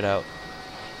 spread out.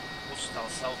 Hostile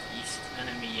southeast.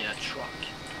 Enemy truck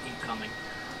incoming.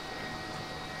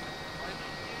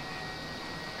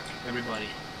 Everybody,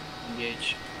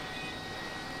 engage.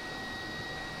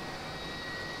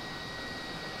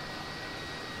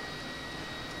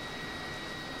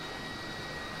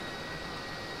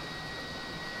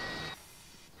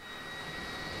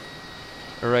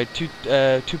 Alright, two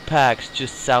packs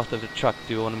just south of the truck.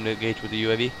 Do you want them to engage with the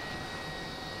UAV?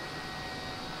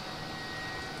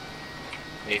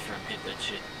 A-firm, hit that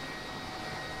shit.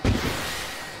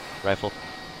 Rifle.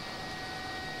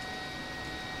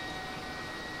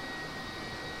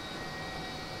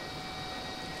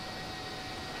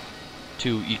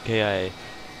 Two EKIA.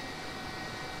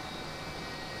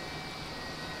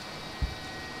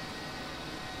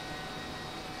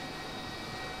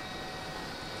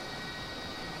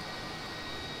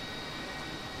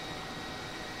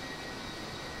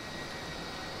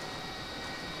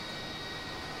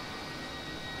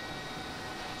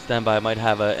 Stand by, I might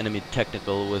have an enemy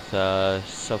technical with a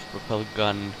self-propelled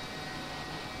gun.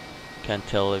 Can't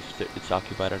tell if it's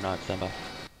occupied or not. Stand by.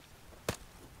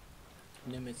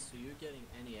 Nimitz, so you're getting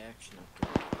any action up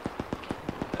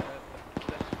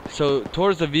there? So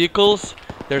towards the vehicles,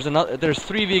 there's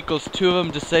 3 vehicles. 2 of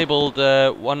them disabled.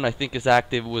 One I think is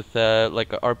active with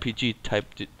like a RPG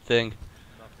type thing.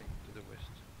 Nothing to the west.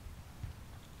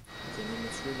 Okay,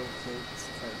 Nimitz, relocate,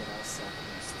 target out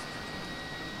southeast.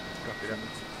 Copy that.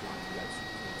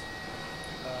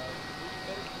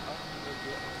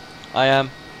 I am.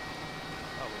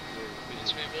 Oh, we're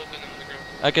It's me Vulcan on the ground.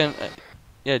 I can.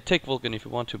 Yeah, take Vulcan if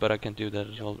you want to, but I can do that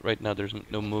as well. Right now, there's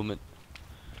no movement.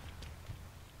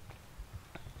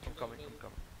 I'm coming.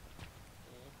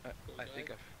 I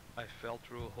think I fell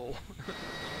through a hole.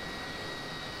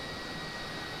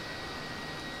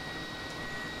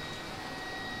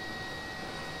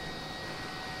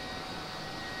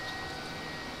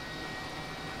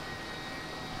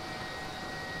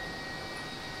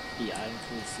 Yeah, I don't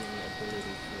really see any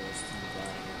ability for us to move out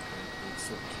of here currently. It's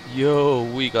okay. Yo,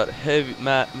 we got heavy,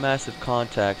 massive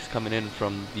contacts coming in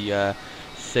from the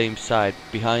same side,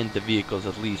 behind the vehicles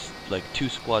at least, like 2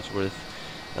 squads worth.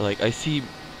 Like I see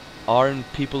armed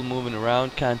people moving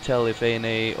around. Can't tell if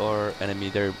ANA or enemy.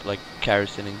 They're like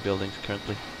garrisoning buildings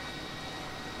currently.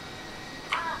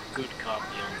 Good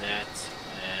copy on that.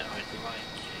 I'd like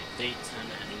Dayton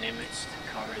and Nimitz to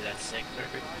cover that sector.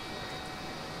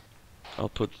 I'll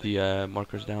put the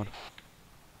markers down.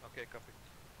 Okay, copy.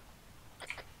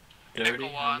 Dirty, Echo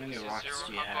how 1, many this is rockets 0,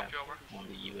 do you I'll have copy over. on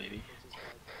the UAV?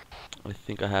 I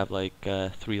think I have like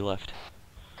 3 left.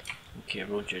 Okay,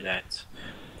 roger that.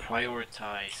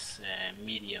 Prioritize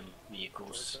medium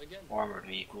vehicles, armored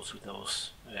vehicles with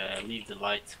those. Leave the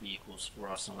light vehicles for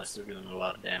us unless they're doing a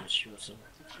lot of damage to us.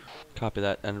 Copy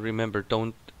that. And remember,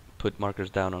 don't put markers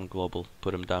down on global.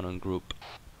 Put them down on group.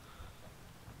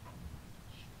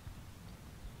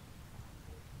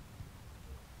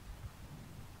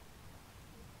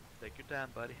 Take your time,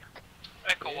 buddy.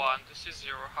 Echo 1, this is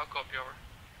 0, I'll copy over.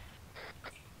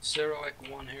 0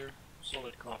 Echo 1 here.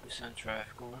 Solid copy, send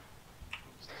traffic over.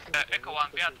 Echo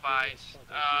 1, be advised.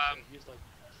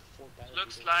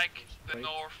 Looks like the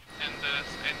north and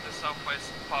the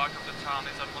southwest part of the town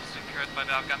is almost secured by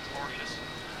the Afghan forces.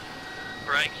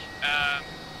 Break.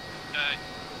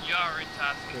 You are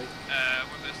tasked with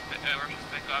the Russian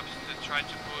spec ops to try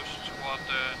to push toward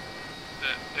the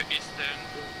eastern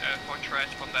fortress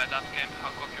from the IDAP camp.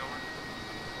 I'll copy over.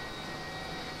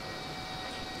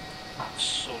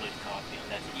 Solid copy on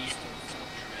that eastern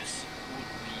fortress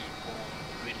would be on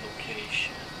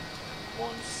relocation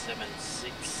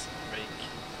 176 break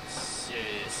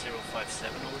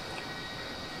 057 over.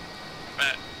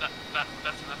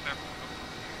 That's enough air.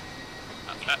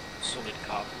 Solid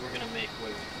copy. We're gonna make way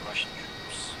with Russian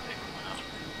troops. Everyone out.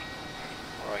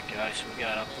 Alright guys, we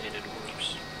got updated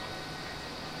orders.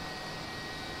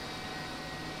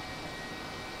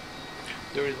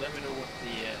 Dirty, let me know what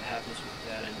the happens with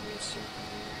that and we'll circle.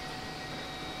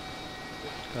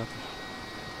 Copy.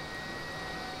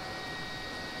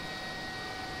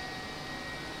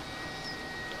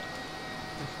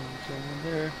 This one's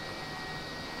in there.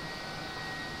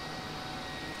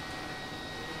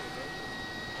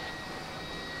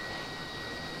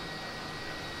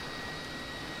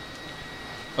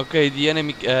 Okay, the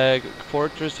enemy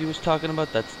fortress he was talking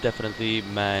about, that's definitely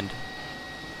manned.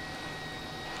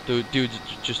 Dude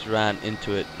just ran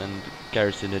into it and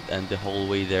garrisoned it, and the whole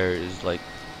way there is like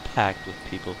packed with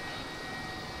people.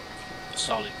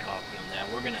 Solid copy on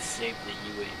that. We're gonna save the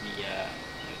UAV,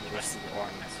 the rest of the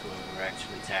Arma as well. We're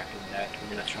actually tackling that.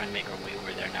 We're gonna try and make our way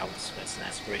over there now with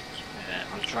Spetsnaz break.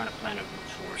 I'm trying to plan a route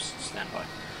force. Stand by.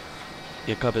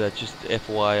 Yeah, copy that. Just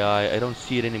FYI, I don't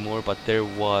see it anymore, but there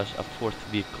was a fourth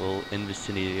vehicle in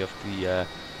vicinity of the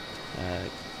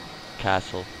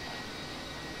castle.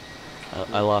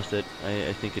 I lost it.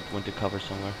 I think it went to cover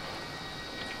somewhere.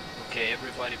 Okay,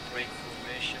 everybody break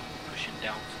formation. Pushing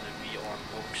down to the rearm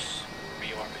box. We're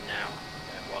rearming now.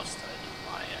 Whilst I do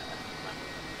my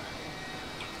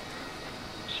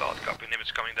Solid copy.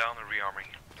 Nimitz coming down and rearming.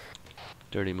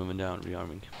 Dirty moving down,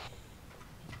 rearming.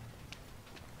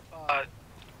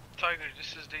 Tiger,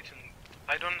 this is Dayton.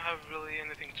 I don't have really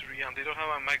anything to rearm. They don't have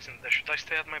my mags in there. Should I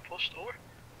stay at my post? Over?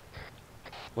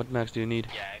 What max do you need?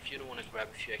 Yeah, if you don't want to grab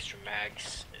a few extra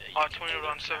mags. R20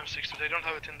 around 760. They don't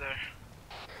have it in there.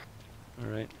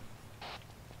 Alright.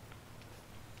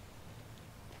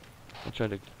 I'll try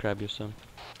to grab you some.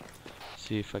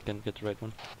 See if I can get the right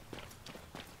one.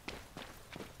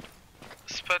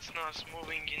 Spetsnaz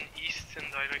moving in eastern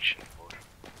direction. Over.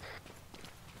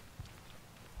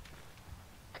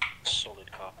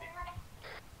 Solid copy.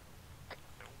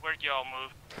 Where'd y'all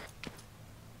move?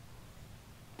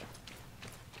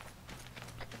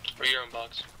 Rearm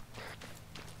box.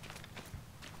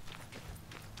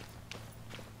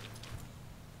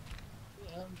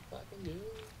 I'm fucking good.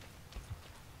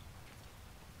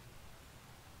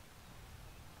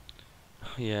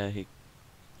 Yeah, he...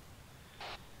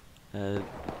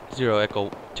 0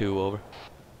 Echo 2, over.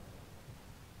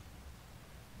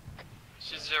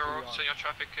 This is 0, so your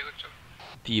traffic character.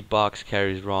 The box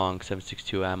carries wrong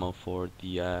 7.62 ammo for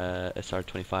the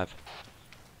SR-25.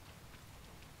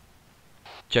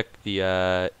 Check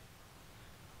the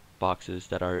boxes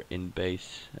that are in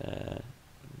base,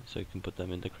 so you can put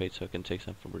them in the crate so I can take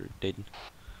some from Dayton.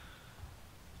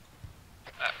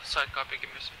 Side copy, give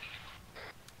me a sec.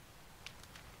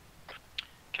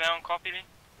 Can I uncopy me?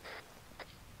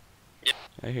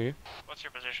 I hear you. What's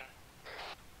your position?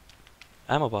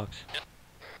 Ammo box.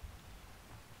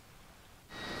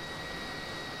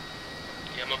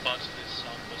 The ammo box is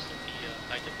southwest of the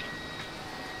IDAP.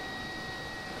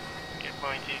 Okay,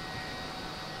 pointy.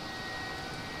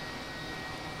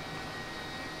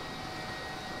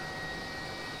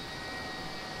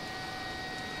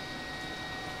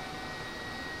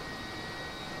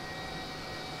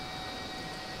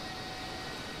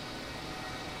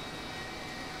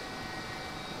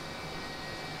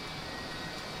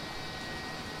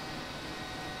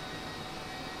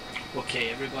 Okay,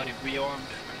 everybody rearmed.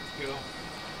 Ready to go.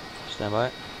 Stand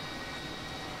by.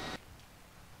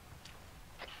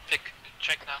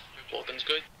 Check now. Vulcan's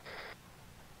good.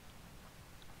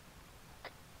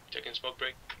 Checking smoke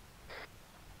break.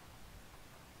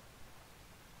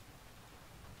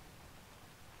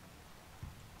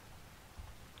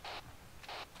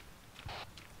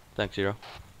 Thanks, Zero.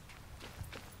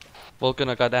 Vulcan,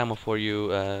 I got ammo for you,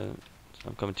 so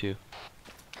I'm coming to you.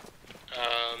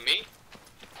 Me?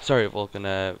 Sorry, Vulcan,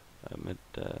 I meant,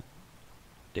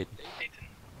 Dayton.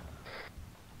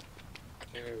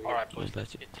 Alright, boys, God bless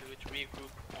let's you. get to it.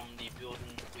 Regroup on the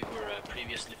building. We were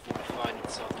previously fortified in the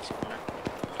southeast corner.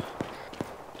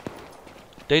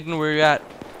 Dayton, where you at?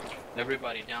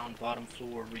 Everybody down, bottom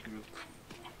floor, regroup.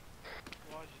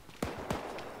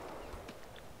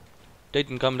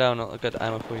 Dayton, come down, I'll get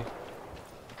ammo for you.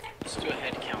 Let's do a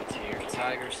head count here.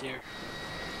 Tigers here.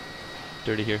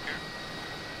 Dirty here.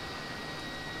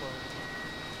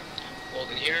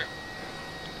 Vulcan here.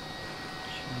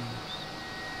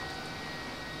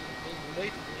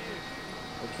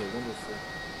 Okay, wonderful.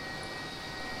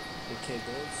 Okay,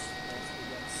 boys, we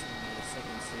got some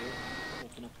seconds here.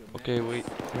 Open up your map. Okay, wait,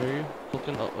 where are you?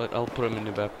 Vulcan, I'll put him in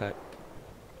your backpack.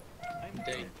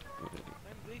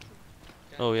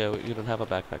 Oh yeah, you don't have a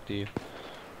backpack, do you?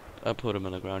 I'll put him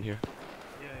on the ground here.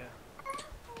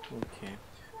 Okay.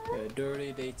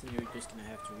 Dirty, Dayton, you're just gonna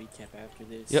have to recap after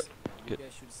this. Yep, You good.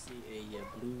 guys should see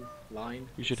a blue line.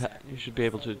 You should exactly you should be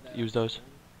able to follow that use those. line.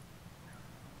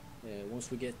 Once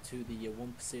we get to the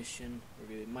 1 position,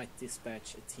 we might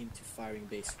dispatch a team to firing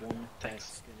base 1.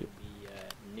 That's gonna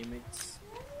be Nimitz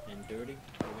and Dirty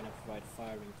are going to provide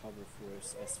fire and cover for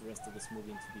us as the rest of us move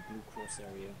into the Blue Cross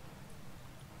area.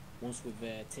 Once we've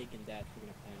taken that, we're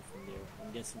going to plan from there.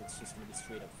 I'm guessing it's just going to be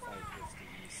straight up fight towards the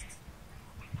east.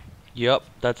 Yep,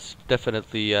 that's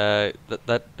definitely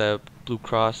the Blue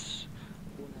Cross.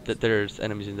 That there's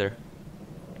enemies in there.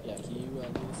 Yeah, can you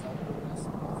lead us out over this?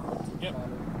 Yep. Follow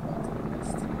right to the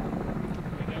west.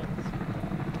 Okay,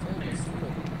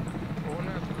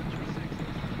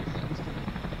 let's do it.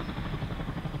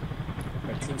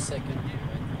 Alright, team second,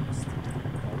 right west. We can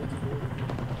go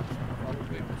follow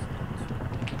papers.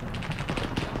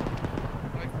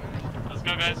 Let's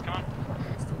go, guys. Come on.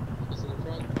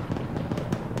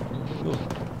 Move.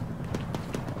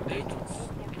 Dayton's.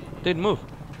 Didn't move.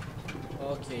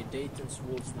 Okay, Dayton's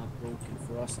wall's not broken.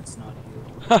 For us, it's not here.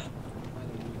 Ha!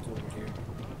 Either route over here.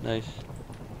 Nice.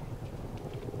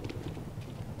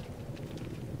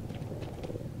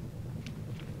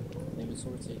 Limits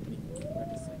overtake me.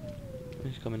 Right a second.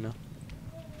 He's coming now.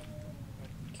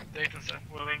 Dayton's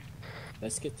moving.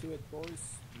 Let's get to it,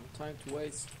 boys. No time to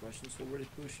waste. Russians already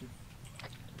pushing.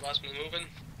 Last one moving.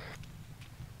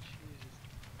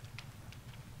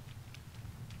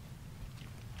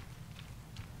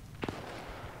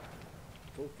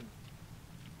 Token.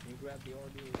 Can you grab the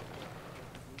RD?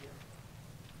 Yeah.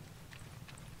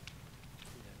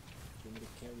 Do you want me to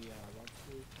carry one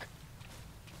through?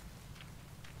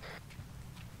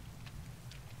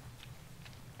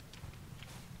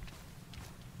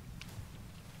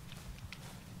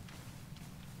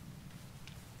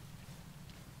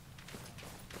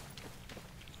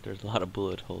 There's a lot of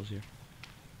bullet holes here.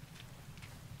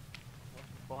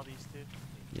 Bodies too.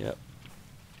 Yep.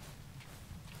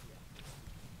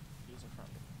 These are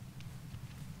front.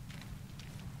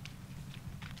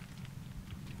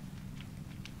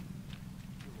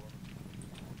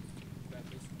 Grab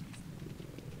this one.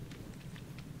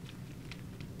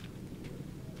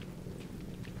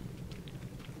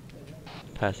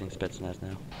 Passing Spetsnaz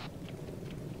now.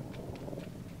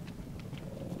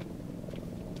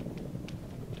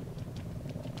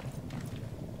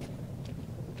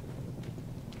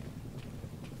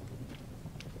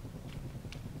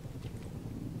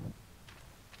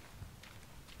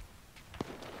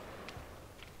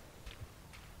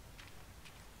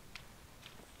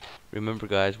 Remember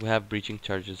guys, we have breaching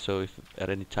charges, so if at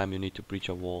any time you need to breach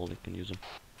a wall, you can use them.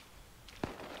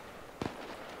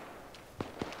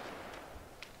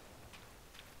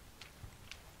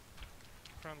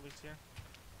 Friendlies here.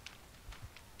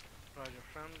 Roger,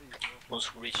 friendlies.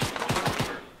 Once we reach the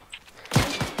corner,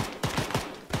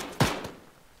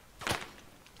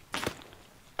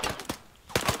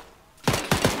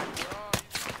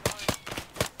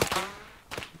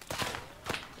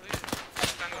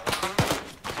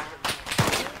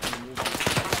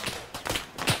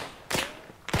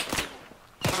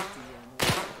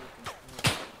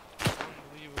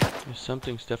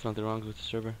 Something's definitely wrong with the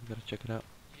server. We gotta check it out.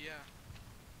 Yeah.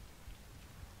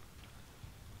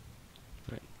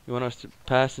 Right. You want us to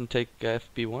pass and take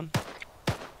FB1?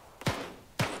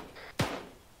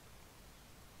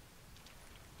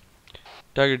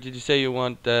 Tiger, did you say you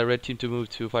want the red team to move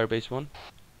to Firebase 1?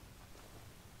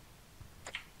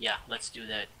 yeah, let's do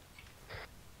that.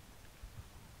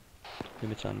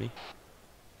 Limits on me.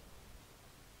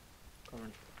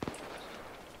 Current.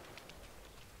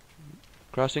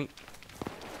 Crossing.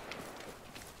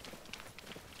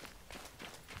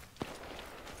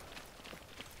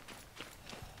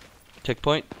 Take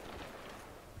point.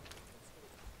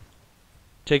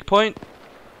 Take point.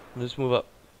 Let's move up.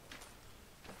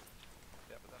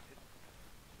 Yeah, but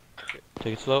that hit.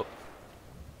 Take it slow.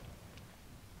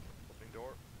 Opening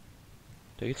door.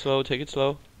 Take it slow. Take it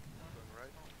slow. Going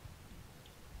right.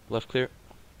 Left clear. Going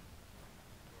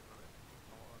right.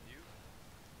 Now on you.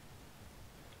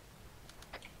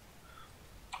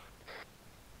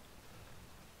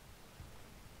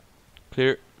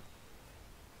 Clear.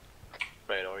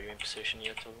 Right, are you in position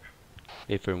yet, over?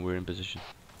 A firm, we're in position.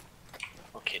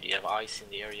 Okay, do you have eyes in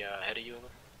the area ahead of you, over?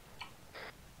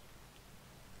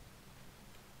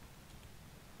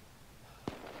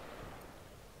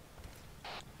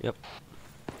 Yep.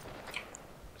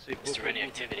 See, Is there any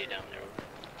activity down there, over?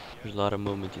 There's a lot of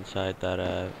movement inside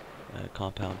that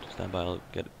compound. Stand by. I'll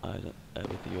get eyes on,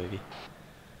 with the UAV.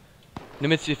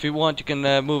 Nimitz, if you want, you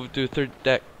can move to third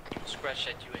deck. Scratch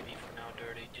that UAV for now,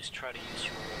 Dirty. Just try to use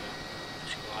your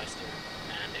eyes there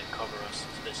and cover us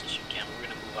as best as you can. We're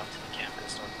gonna move up to the camp and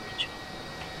start breaching.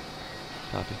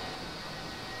 Copy.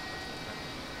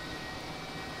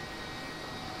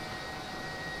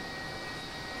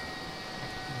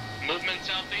 Movement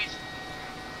southeast.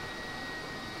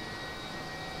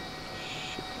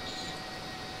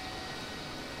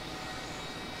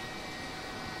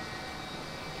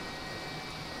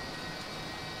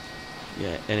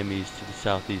 Yeah, enemies to the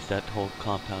southeast. That whole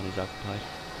compound is occupied.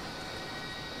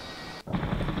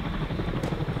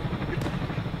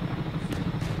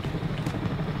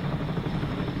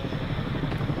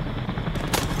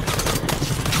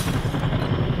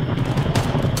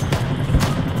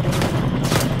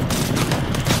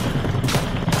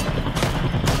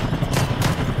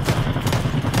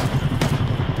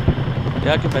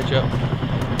 Yeah, I can bet you up.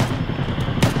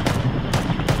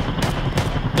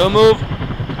 Don't move!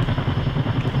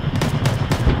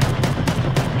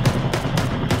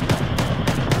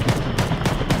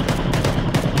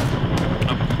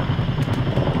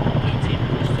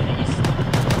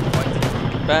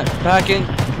 Packing.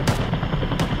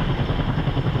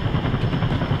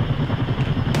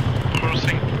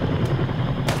 Cruising.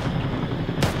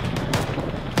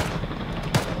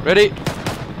 Ready?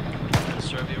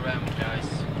 Conserve your ammo, guys.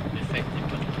 Effective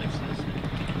but fixes.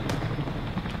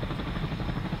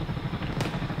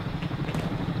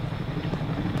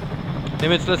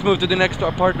 Nimitz, let's move to the next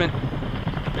apartment.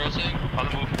 Crossing. On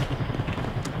the move.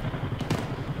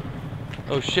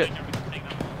 Oh shit.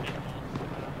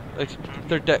 Like,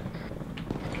 third deck.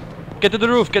 Get to the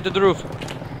roof, get to the roof.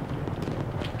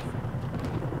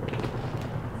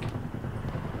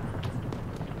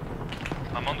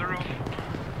 I'm on the roof.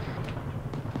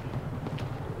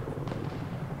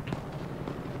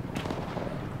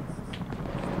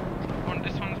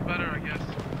 This one's better, I guess.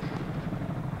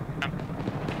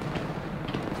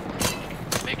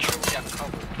 Make sure we have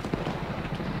cover.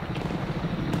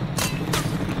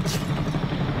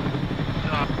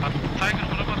 Tiger,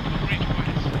 what about the breach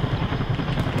boys?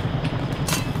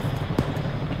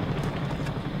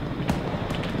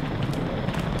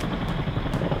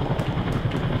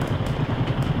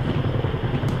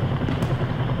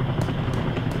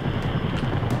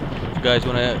 If you guys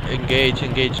want to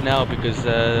engage now because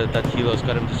that helo's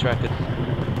got him distracted.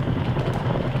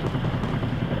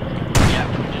 Yeah,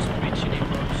 we're just reaching in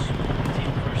close.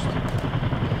 Team first.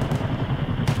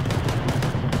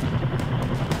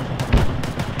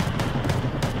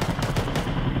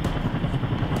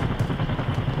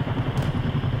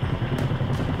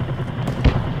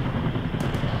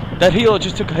 That helo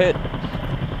just took a hit.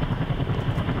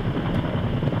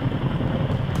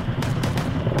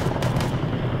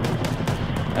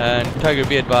 And Tiger,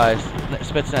 be advised,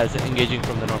 Spetsnaz is engaging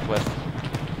from the northwest.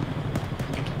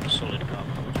 Solid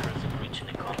compound. We're reaching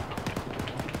the compound.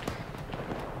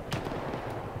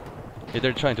 Yeah,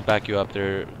 they're trying to back you up.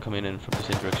 They're coming in from the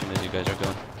same direction as you guys are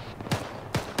going.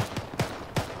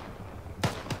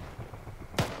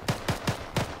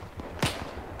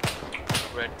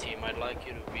 Red team, I'd like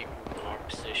you to regroup in our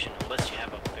position unless you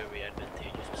have a very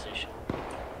advantageous position.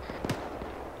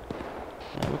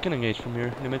 We can engage from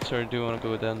here. Nimitz, or do you want to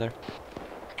go down there?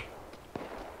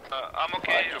 I'm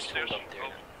okay Just upstairs. hold up there.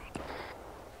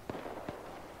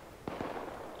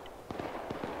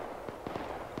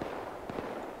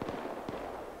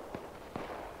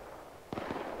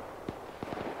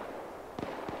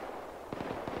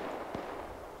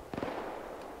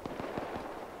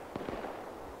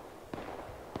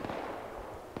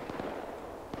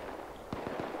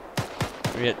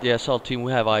 Yeah, Assault Team,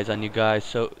 we have eyes on you guys.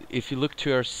 So if you look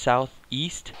to our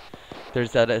southeast,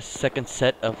 there's that second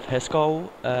set of Hescal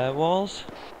walls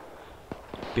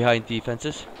behind the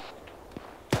fences.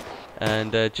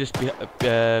 And just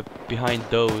behind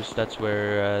those, that's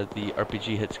where the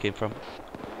RPG hits came from.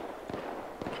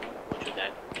 Roger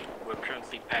that. We're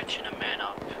currently patching a man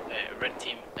up. Red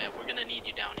team, we're gonna need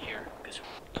you down here because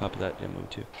Copy that, yeah, move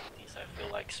too. these I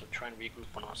feel like. So try and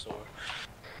regroup on us or.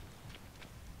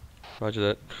 Roger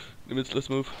that. Nimitz, let's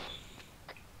move.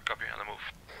 Copy, on the move.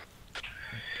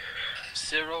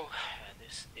 0,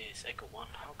 this is Echo 1.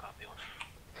 How copy on?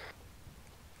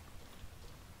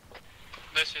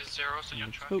 This is 0, so you're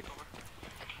traffic over.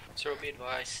 0, be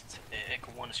advised.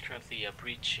 Echo 1 is currently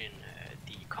breaching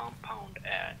the compound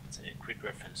at grid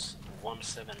reference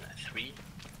 173,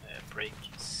 break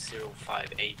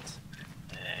 058.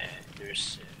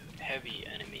 There's heavy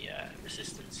enemy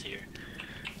resistance here.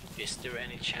 Is there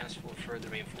any chance for further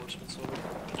reinforcements over?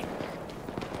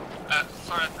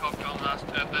 Sorry, copy on last.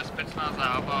 The Spetsnaz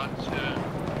are about to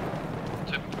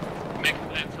make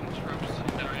in some troops in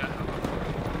the area.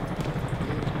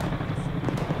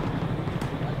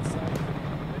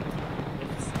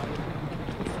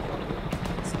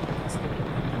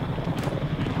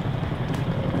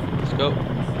 Let's go.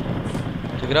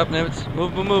 Take it up, Nimitz.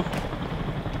 Move, move, move.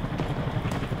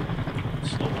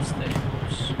 Slow and steady,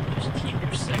 boys. Just keep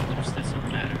your sectors, that's what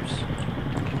matters.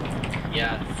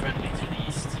 Yeah, friendly to the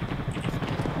east.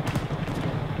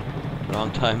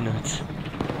 Wrong time, Nimitz.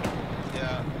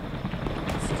 Yeah.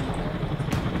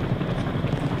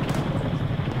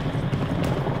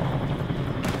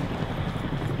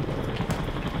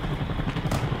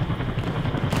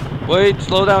 Wait,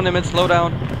 slow down, Nimitz, slow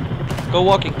down. Go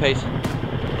walking pace.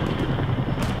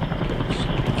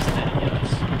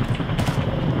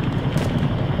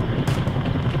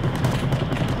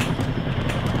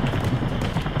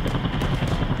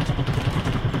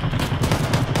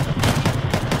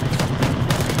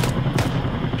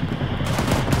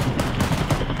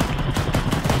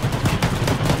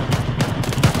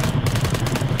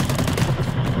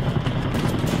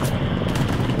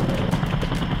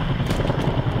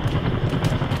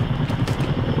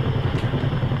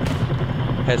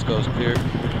 Hes goes clear.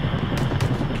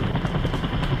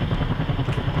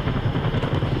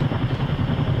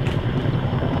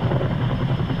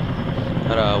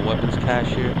 Got a weapons cache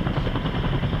here.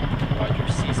 Roger,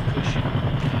 cease pushing.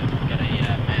 We got a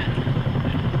man.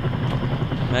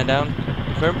 Man down.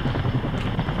 Confirm.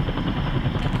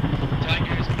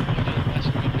 Tigers,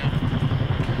 now.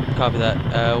 Copy that.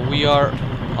 We are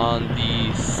on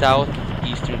the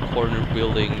southeastern corner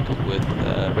building with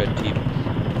red team.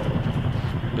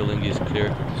 Building is clear.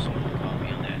 So copy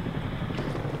on that.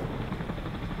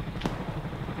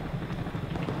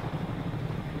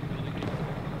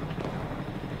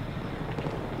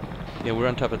 Yeah, we're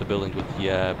on top of the building with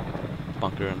the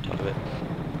bunker on top of it.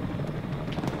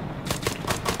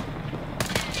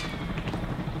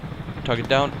 Target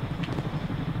down.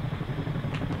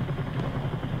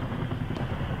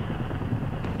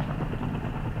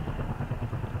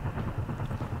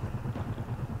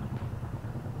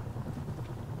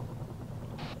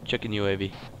 Checking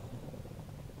UAV.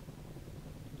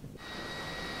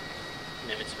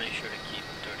 Nimitz, make sure to keep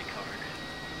dirty covered.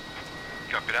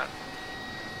 Copy that.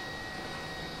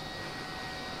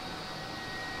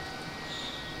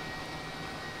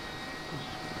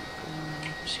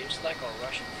 Seems like our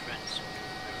Russian friends are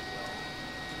doing very well.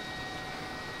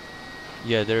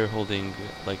 Yeah, they're holding,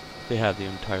 like, they have the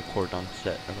entire cordon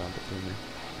set around the perimeter.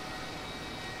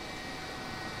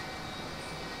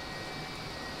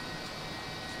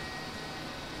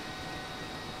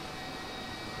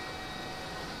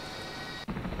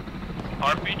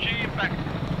 RPG back.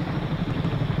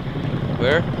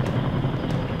 Where?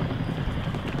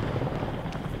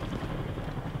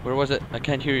 Where was it? I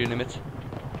can't hear you, Nimitz.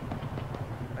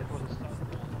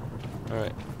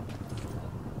 Alright.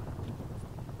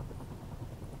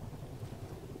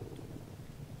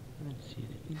 I don't see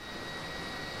anything.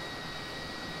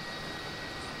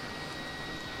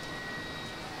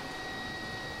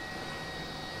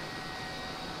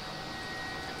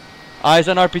 Eyes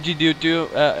on RPG, dude.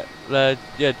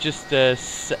 Yeah, just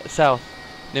south.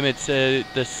 Nimitz,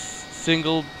 the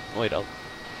single. Wait, I'll.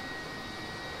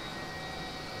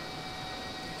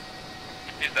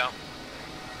 He's down.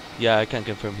 Yeah, I can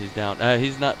confirm he's down.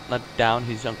 He's not down.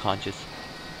 He's unconscious.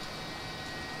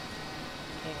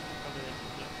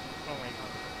 Oh my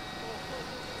god.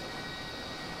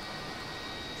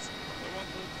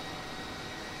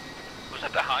 Was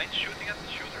that the Heinz shooting at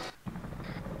the shooter?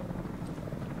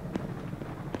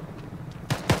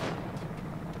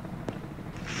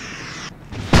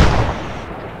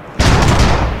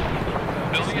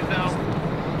 Building is down.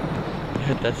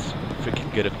 Yeah, that's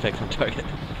freaking good effects on target.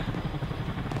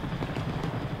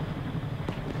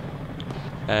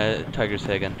 Tiger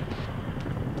say again.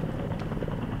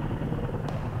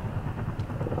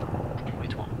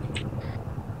 Which one?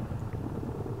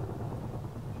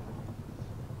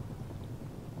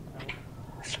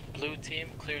 Blue team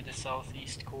clear the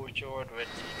southeast courtyard, red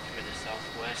team clear the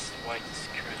southwest, white is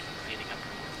currently cleaning up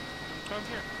north. Come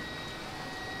here.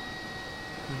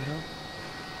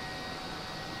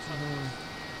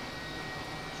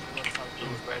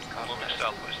 Blue, red, copy Moving that.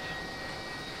 southwest.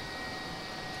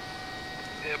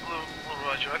 Yeah, blue,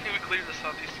 roger. I think we cleared the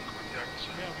southeastern courtyard. So.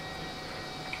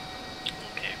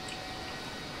 Okay.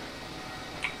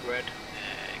 Red,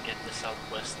 get the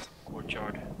southwest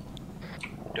courtyard.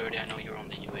 Dirty, I know you're on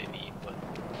the UAV, but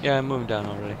Yeah, I'm moving down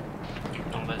already.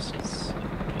 unless it's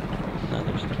No,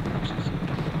 there's.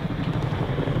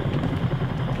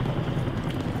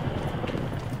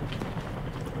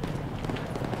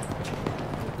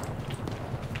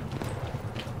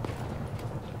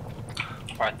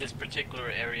 alright, this particular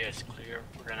area is clear.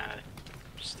 We're gonna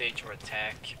stage our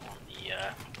attack on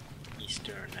the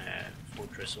eastern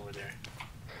fortress over there.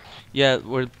 Yeah,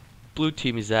 where blue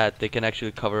team is at, they can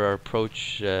actually cover our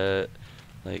approach.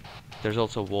 Like, there's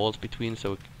also walls between,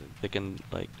 so they can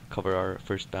like cover our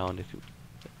first bound if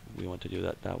we want to do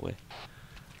that way.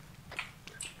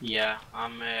 Yeah,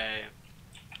 I'm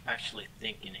actually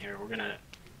thinking here. We're gonna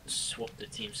swap the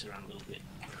teams around a little bit.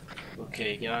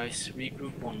 Okay, guys,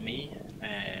 regroup on me.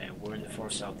 We're in the far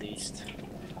southeast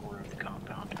corner of the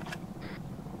compound.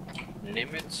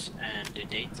 Nimitz and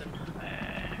Dayton,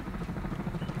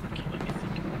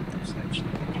 close actually.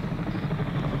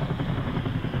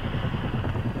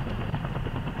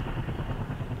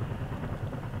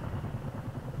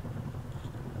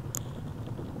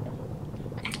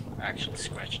 Actually,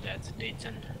 scratch that,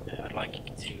 Dayton. I'd like you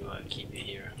to keep you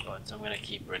here, but I'm gonna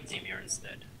keep Red Team here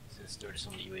instead, since there's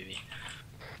on the UAV.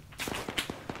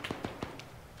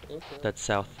 That's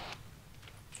south.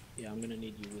 Yeah, I'm gonna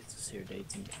need you with us here,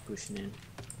 Dayton, pushing in.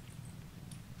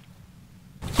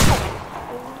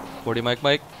 40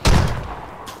 Mike.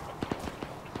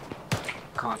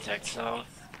 Contact south.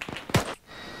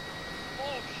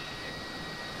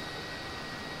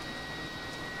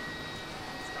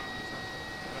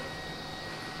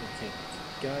 Okay,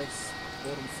 guys,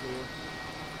 bottom floor.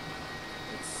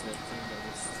 Let's turn the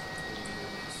west.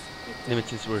 Limit,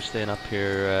 since we're staying up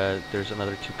here, there's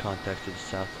another 2 contacts to the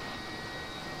south.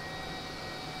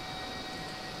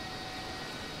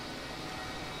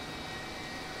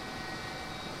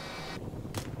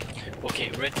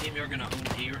 Okay, Red Team, you're gonna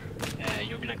hold here.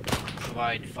 You're gonna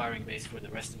provide firing base for the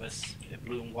rest of us.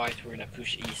 Blue and White, we're gonna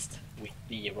push east with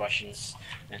the Russians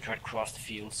and try to cross the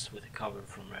fields with a cover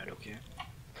from Red, okay?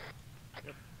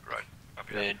 Yep. Right. Up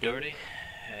here. Dirty,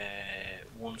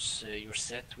 once you're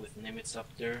set with Nimitz up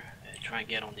there, try and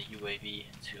get on the UAV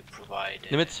to provide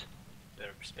Nimitz?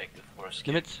 better perspective for us.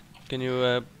 Nimitz, can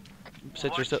you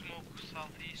set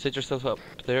yourself up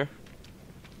there?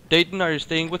 Dayton, are you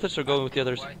staying with us or going with the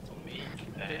others?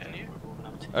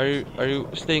 Are you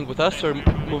staying with us or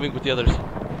moving with the others?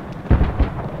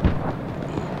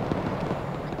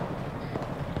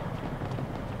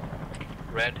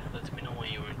 Red, let me know when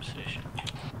you're in position.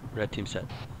 Red team set.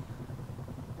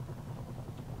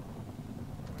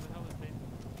 Where the hell is Dayton?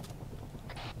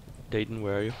 Dayton,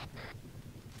 where are you?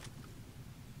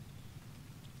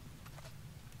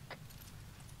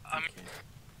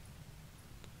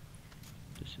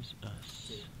 This is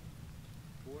us.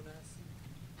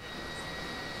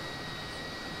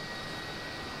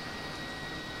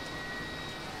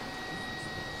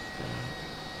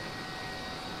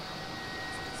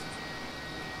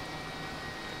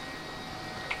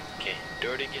 Okay,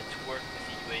 Dirty, get to work with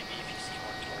the UAV if you see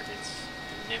more targets.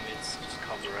 Nimitz, just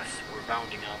cover us. We're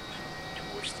bounding up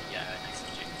towards the next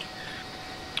objective.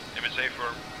 Nimitz A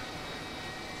firm.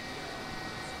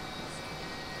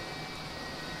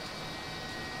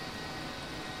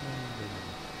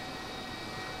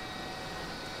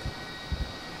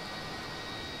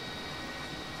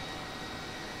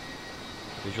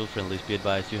 Visual friendlies, be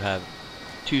advised you have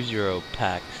 20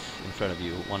 packs in front of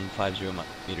you, 150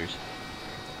 meters.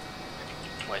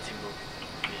 White team move.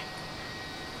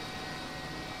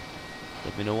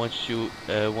 Let me know once you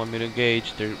want me to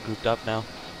engage. They're grouped up now.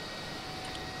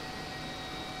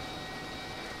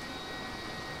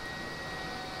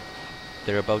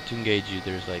 They're about to engage you.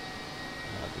 There's like,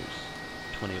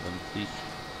 there's 20 of them at least.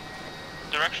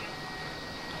 Direction?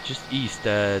 Just east.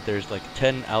 There's like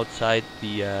 10 outside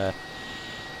the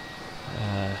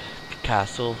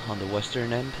castle on the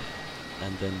western end,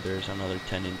 and then there's another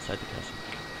 10 inside the castle.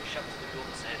 Push up to the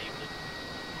buildings ahead, Evelyn.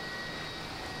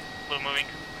 We're moving.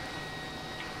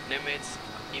 Nimitz,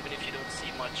 even if you don't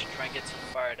see much, try and get some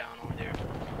fire down over there.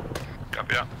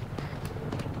 Copy that.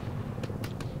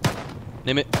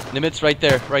 Nimitz right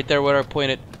there where I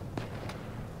pointed.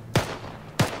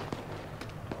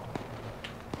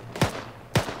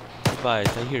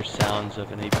 Advise, I hear sounds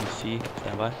of an APC.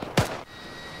 Stand by.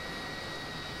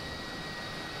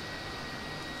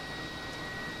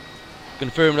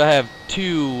 Confirmed, I have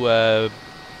 2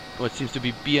 what seems to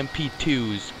be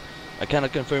BMP-2s. I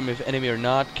cannot confirm if enemy or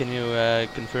not. Can you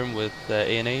confirm with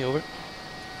ANA, over?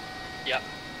 Yeah.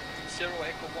 0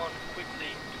 Echo 1, quickly,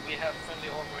 do we have friendly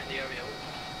armor in the area?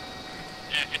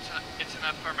 Yeah, it's an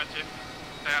affirmative.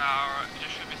 You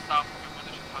should be south of your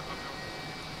position, south of you.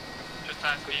 Just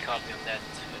ask Quick me. copy on that,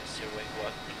 0 Echo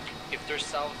 1. If they're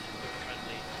south, they're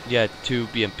friendly. Yeah, 2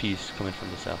 BMPs coming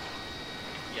from the south.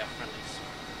 Yeah, friendlies.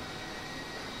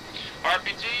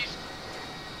 RPGs?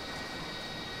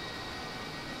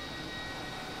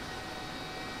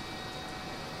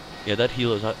 Yeah, that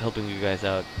heal is helping you guys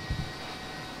out.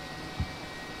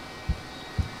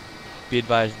 Be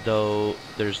advised though,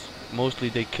 there's mostly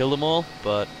they kill them all,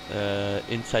 but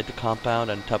inside the compound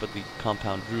and top of the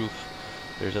compound roof,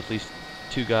 there's at least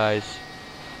 2 guys.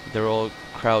 They're all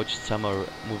crouched, some are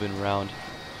moving around.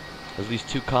 At least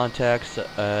 2 contacts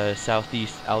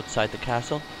southeast outside the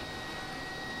castle.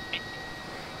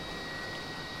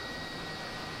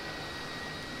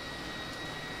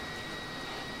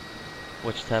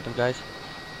 What just happened, guys?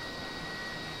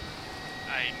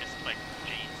 I missed like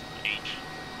H.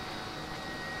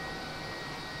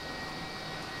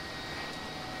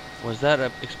 Was that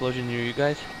an explosion near you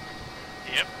guys?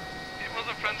 Yep. It was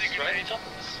a friendly grenade.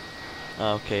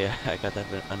 Oh, okay, I got that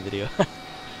on video.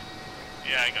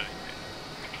 Yeah, I got it.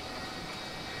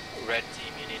 Red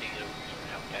team, you need to go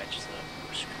now patch so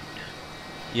we're screwed.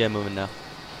 Yeah, moving now.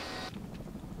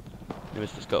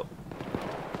 Let's just go.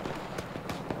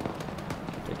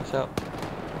 Take this out.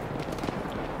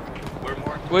 We're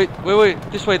more. Wait,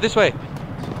 this way, this way!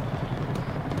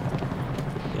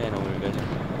 Yeah, I know where you guys are.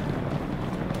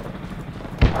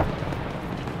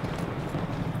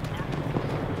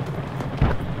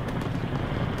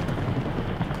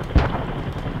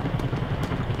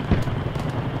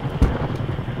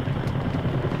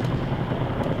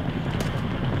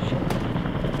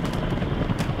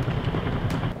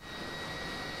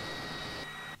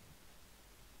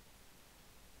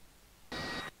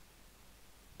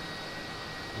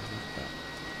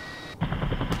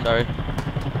 Sorry.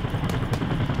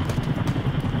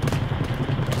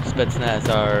 Spetsnaz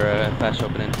are fast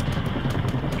opening.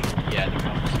 Yeah, they're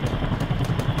probably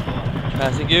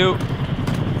Passing you.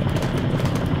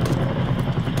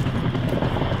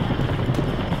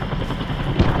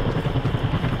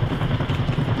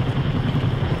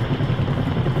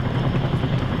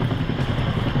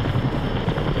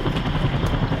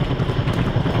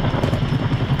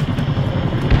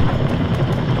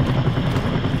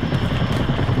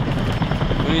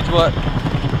 Who needs what?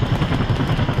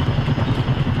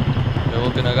 You're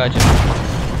looking, I got you.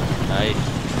 Nice.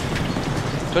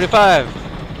 25.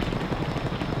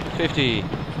 50.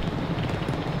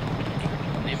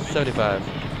 75.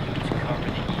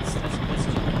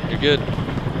 You're good.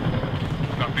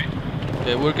 Copy.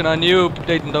 Okay, working on you.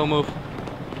 Dayton, don't move.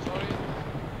 Sorry.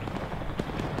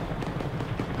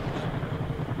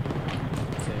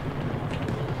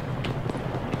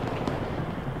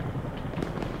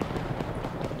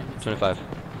 25.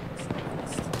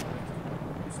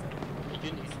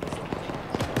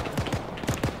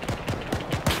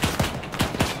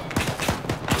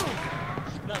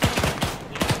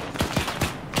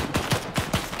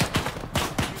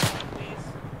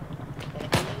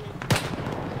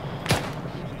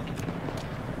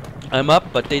 I'm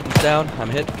up, but Dayton's down. I'm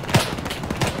hit.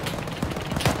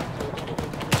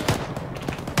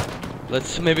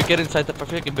 Let's maybe get inside the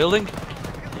freaking building.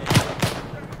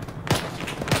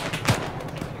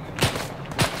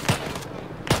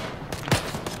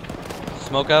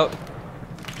 Smoke out.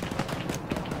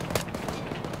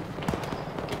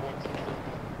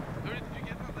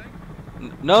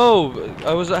 No,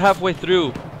 I was halfway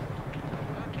through.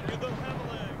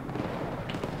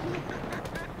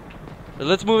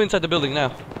 Let's move inside the building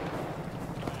now.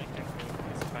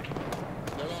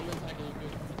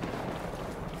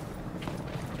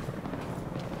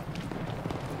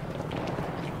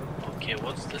 Okay,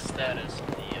 what's the status of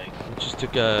the We just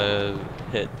took a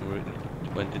hit. We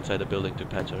went inside the building to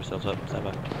patch ourselves up. Stand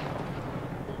by.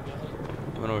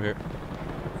 Come on over here.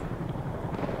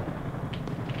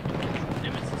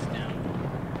 Nimitz is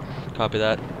down. Copy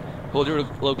that. Hold your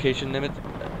location, Nimitz.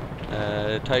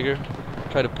 Tiger,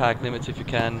 try to pack Nimitz if you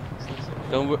can.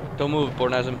 Don't move,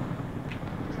 Bornazim.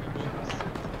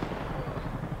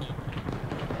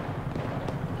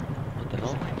 What the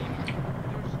hell?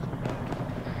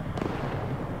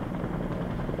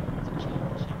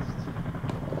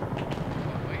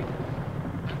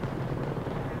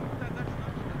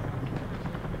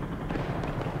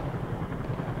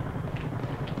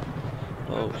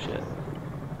 Oh shit.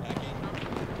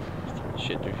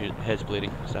 Shit, your head's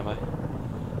bleeding. Stand by.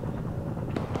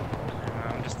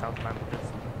 I'm just outlined with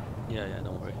this. Yeah,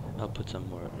 don't worry. I'll put some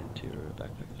more into your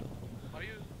backpack as well. Are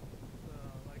you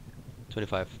like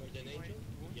 25.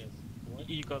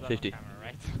 you got that 50. on camera,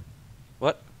 right?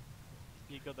 What?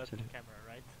 You got that on camera,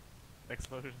 right? The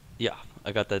explosion. Yeah,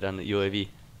 I got that on the UAV.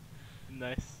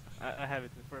 Nice. I have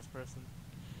it in first person.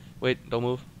 Wait, don't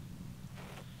move.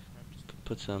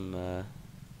 Put some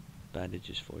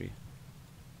bandages for you.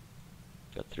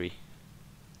 Got 3.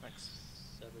 Thanks.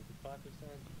 75%.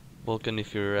 Vulcan,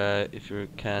 if you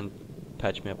can,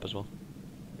 patch me up as well.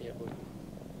 Yeah, boy.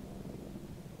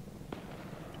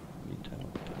 Meantime, I'll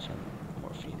put some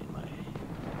morphine in my.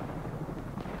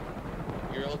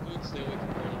 You're all good. Stay away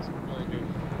from burning some grinder.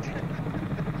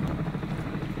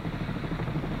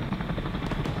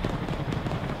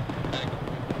 Back.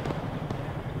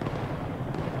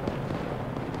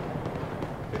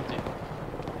 50.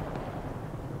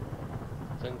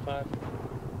 75.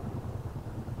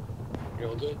 You're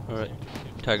all good? Alright.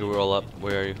 Tiger, we're all up.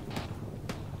 Where are you?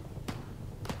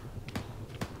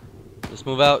 Let's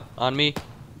move out. On me.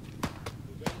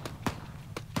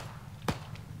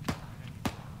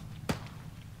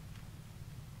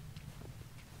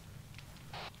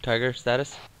 Tiger,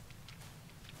 status?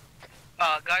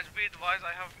 Guys, be advised,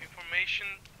 I have information.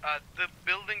 The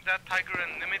building that Tiger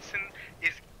and Nimitz in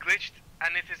is glitched,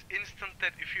 and it is instant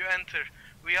that if you enter,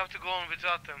 we have to go on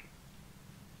without them.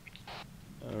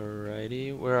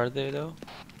 Alrighty, where are they though?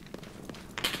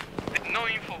 No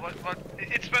info, but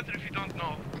it's better if you don't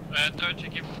know. Third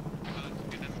check if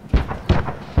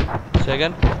Say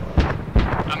again?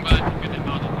 I'm going to get him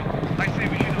out of it. I say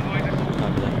we should avoid it.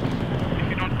 Copy that. If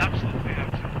you don't absolutely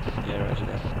have to. Yeah, roger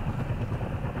that.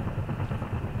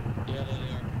 Yeah, there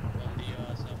they are. On the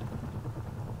south.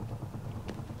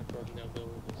 They're broken down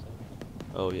building on the south.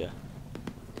 Oh yeah.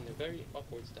 In a very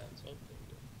awkward stance. Oh,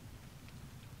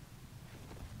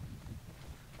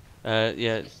 there you go.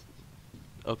 Yeah.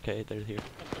 Okay, they're here.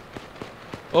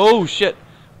 Oh shit!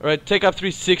 Alright, take up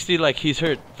 360 like he's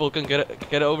hurt. Vulcan,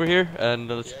 get over here and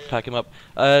let's pack him up.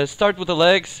 Start with the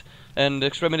legs and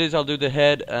extremities. I'll do the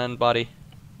head and body.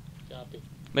 Copy.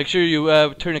 Make sure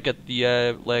you tourniquet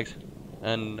the legs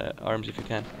and arms if you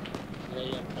can.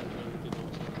 Yeah.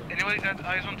 Anybody got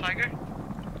eyes on Tiger?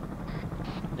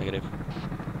 Negative.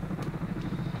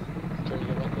 Turning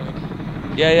it up leg.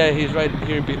 Yeah, he's right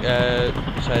here beside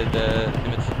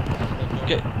Nimitz.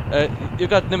 Okay, you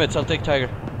got Nimitz. I'll take Tiger.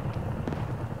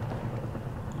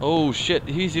 Oh shit,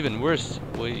 he's even worse.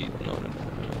 Wait, no.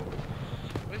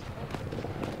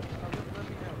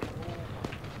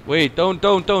 Wait, don't.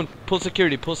 Pull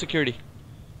security.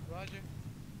 Roger.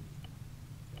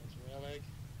 That's right leg.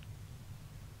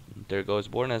 There goes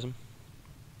Bornasm.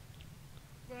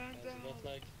 That's the left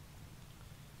leg.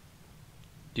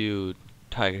 Dude,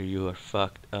 Tiger, you are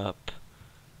fucked up.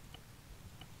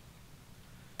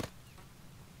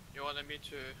 You wanted me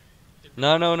to...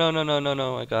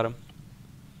 No, I got him.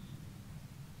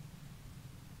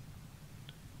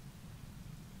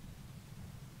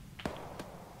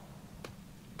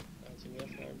 That's the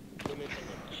left arm. Limits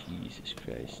on Jesus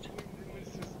Christ.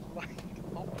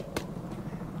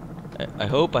 I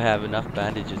hope I have enough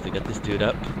bandages to get this dude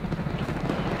up.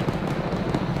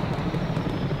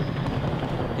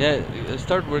 Yeah,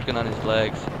 start working on his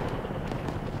legs.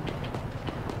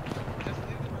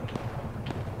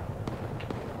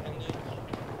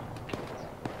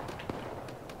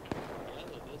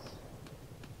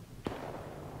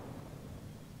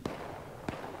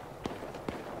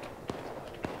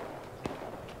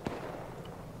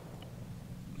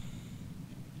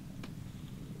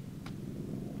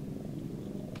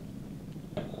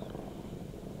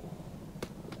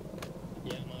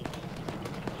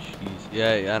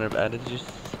 Yeah, out of bandages.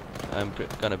 I'm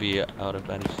gonna be out of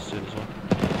bandages soon as well.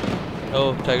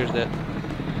 Oh, Tiger's dead.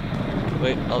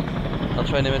 Wait, I'll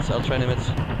try Nimitz.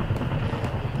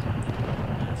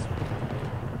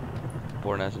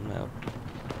 Born has him out.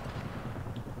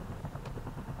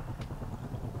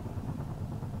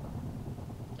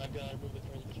 I've got to remove the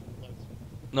transmission from legs.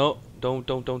 No, don't.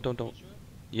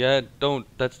 Yeah, don't.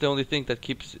 That's the only thing that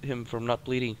keeps him from not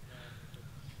bleeding.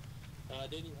 I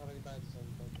didn't even have any bandages on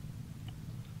the bug.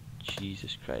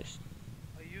 Jesus Christ.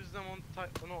 I used them on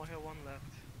oh no, I have one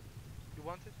left. You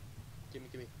want it?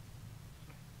 Gimme.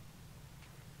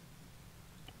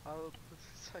 I'll put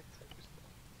inside Tiger's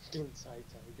body. Inside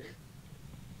Tiger.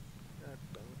 God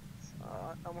damn it.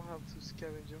 I'm gonna have to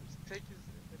scavenge him. Take his...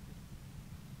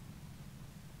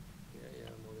 Yeah, I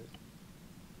know this.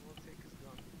 We'll take his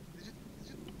gun. Did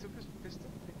you took his pistol?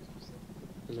 Take his pistol?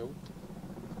 Nope.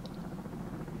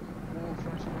 Oh,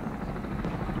 French.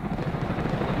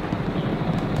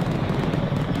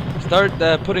 Start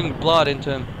putting blood into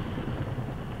him.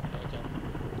 Okay.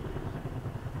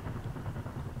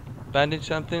 Bandage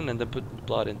something and then put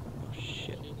blood in. Oh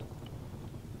shit.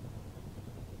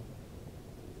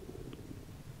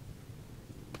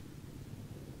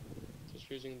 Just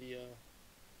using the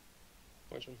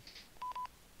poison.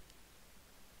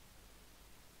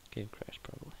 Game crash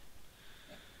probably.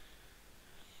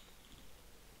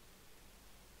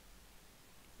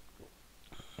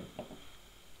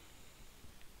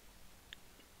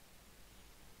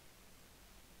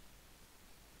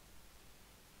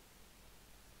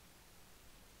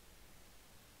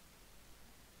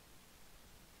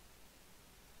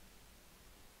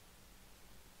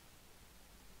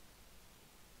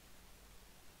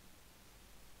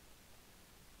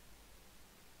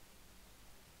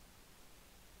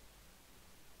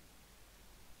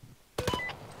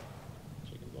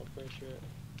 Checking blood pressure.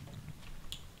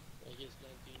 I guess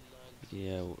 1990.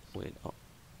 Yeah, wait. Oh,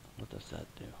 what does that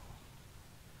do?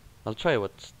 I'll try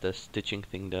what the stitching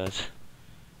thing does.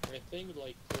 I think it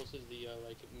like closes the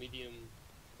like medium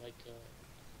like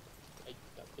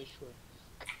that fish for.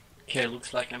 Okay,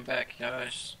 looks like I'm back,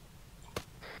 guys.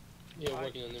 Yeah,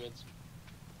 working on limits.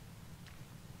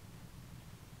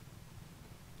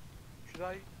 Should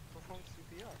I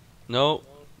No.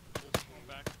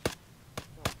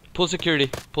 Pull security.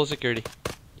 Pull security.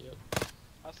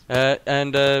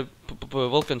 And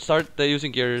Vulcan, start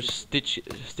using your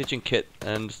stitching kit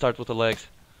and start with the legs.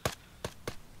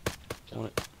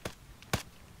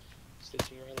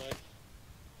 Stitching right leg.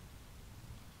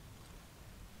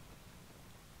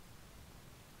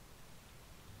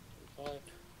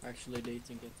 Actually, they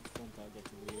can get the front, I'll get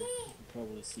the rear. You can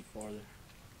probably see farther.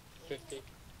 50.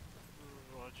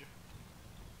 Roger.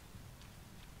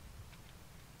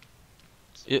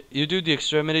 You do the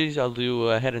extremities, I'll do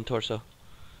head and torso.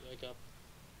 Yeah, I got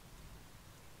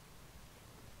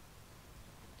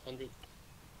 100.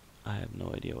 I have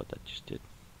no idea what that just did.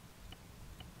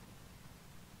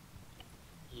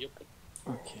 Yep.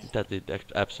 Okay. That did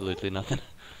absolutely nothing.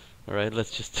 Alright,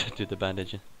 let's just do the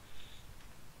bandaging.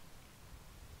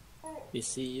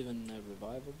 Is he even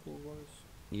revivable, Wars?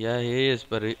 Yeah, he is,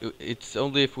 but it's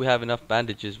only if we have enough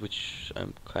bandages, which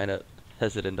I'm kind of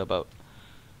hesitant about.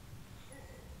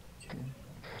 Okay.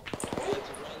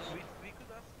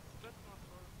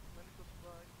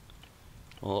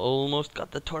 Well, almost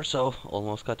got the torso.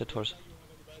 Almost got the torso.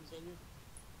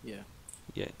 Yeah.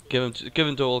 Yeah, give him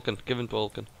to Vulcan. Give him to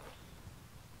Vulcan.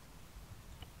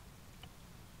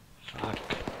 Fuck.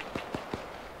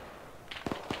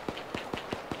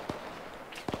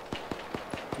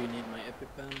 Do you need my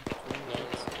EpiPen?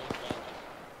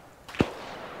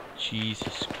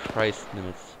 Jesus Christ,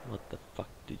 Nimitz. What the fuck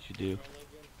did you do?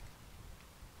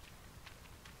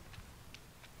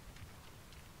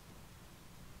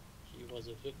 He was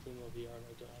a victim of the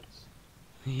Arma gods.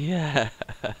 Yeah.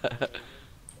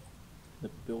 The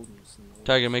buildings and all.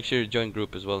 Tiger, make sure you join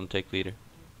group as well and take leader.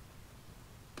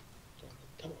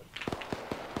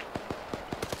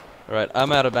 Alright,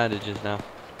 I'm out of bandages now. The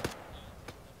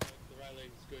right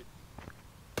leg is good.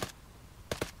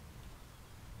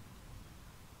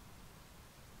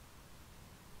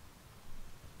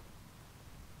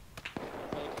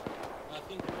 I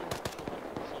think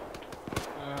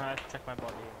I check my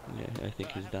body. Yeah, I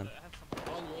think he's done.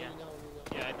 Yeah,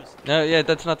 I just. No, yeah,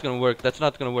 that's not gonna work. That's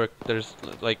not gonna work. There's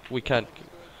like we can't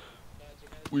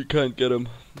get him.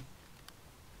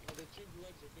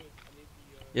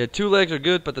 Yeah, 2 legs are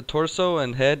good, but the torso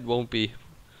and head won't be.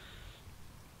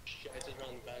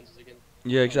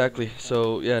 Yeah, exactly.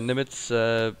 So yeah, Nimitz.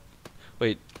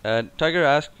 Wait, Tiger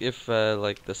asked if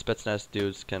like the Spetsnaz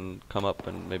dudes can come up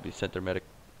and maybe send their medic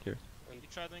here. You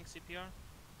try doing CPR?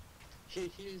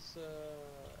 He's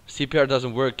CPR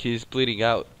doesn't work. He's bleeding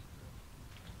out.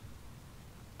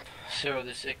 0,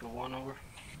 this Echo 1 over.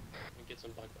 Get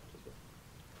some back as well.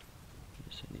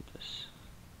 Yes, I need this.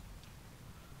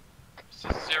 0,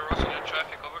 so the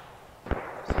traffic over.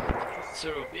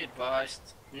 0, be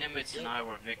advised. Nimitz and I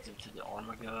were victim to the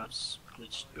Arma gods.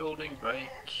 Glitched building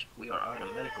break. We are out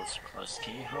of medical supplies.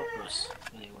 Can you help us?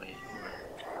 Anyway,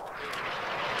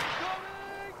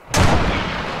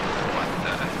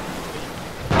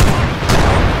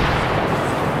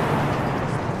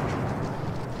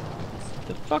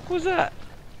 The fuck was that?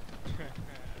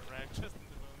 Right, just in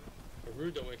the moment. A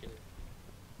rude awakening.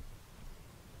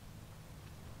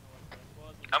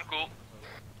 I'm cool.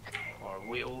 are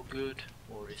we all good?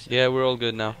 Or is it? Yeah, we're all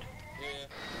good now.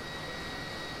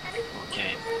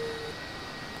 Okay.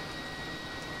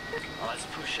 Let's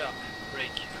push up.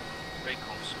 Break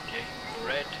homes, okay?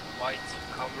 Red, white,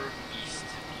 cover, east,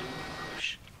 blue,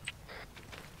 push.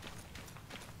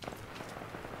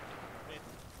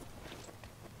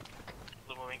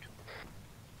 Blue moving.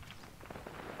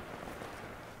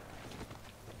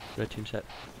 Red team set.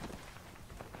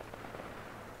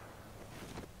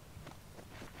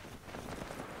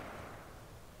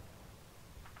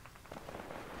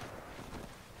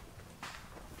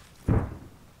 Blue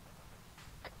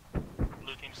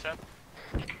team set.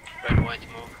 Red, white,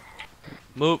 move.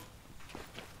 Move.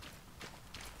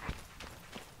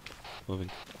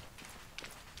 Moving.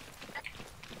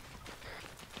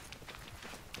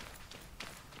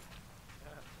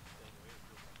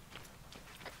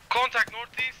 Contact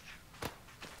northeast.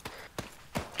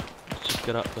 Let's just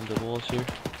get up on the walls here.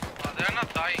 They're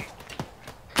not dying.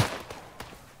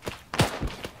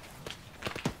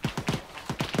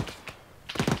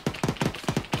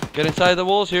 Get inside the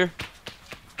walls here.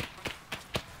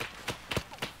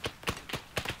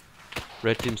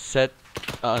 Red team set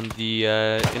on the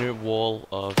inner wall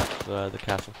of the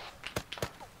castle.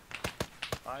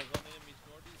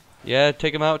 Yeah,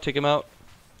 take him out, take him out.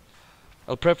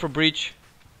 I'll prep for breach.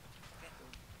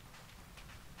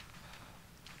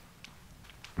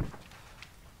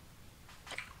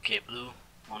 Okay, blue,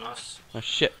 on us. Oh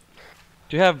shit.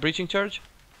 Do you have breaching charge?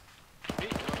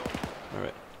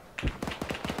 Alright.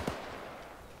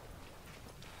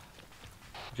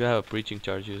 you have a breaching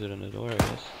charge, use it on the door, I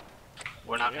guess.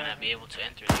 We're not gonna be able to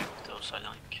enter there with those, I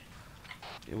think.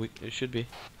 Yeah, it should be.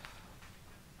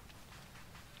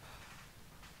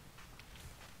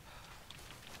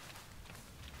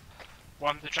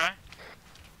 Want to try?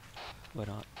 Why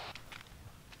not?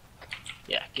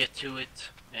 Yeah, get to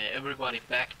it. Everybody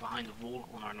back behind the wall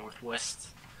on our northwest.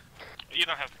 You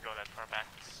don't have to go that far back.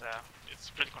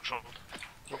 It's pretty controlled.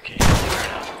 Okay.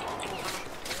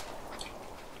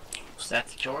 Was that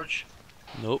the charge?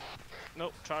 Nope.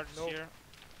 Nope, charge here.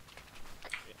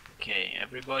 Okay,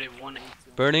 everybody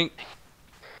 180. Burning.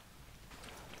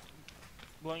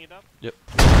 Blowing it up? Yep.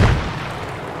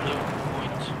 Blue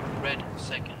point, red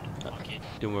second. Okay.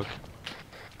 Didn't work.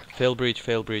 Fail breach,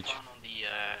 fail breach. One on the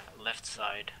left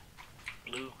side.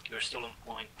 Blue, you're still on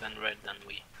point, then red, then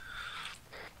we.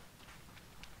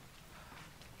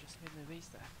 Just made me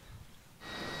waste that.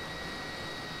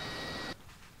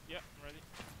 Yeah, I'm ready.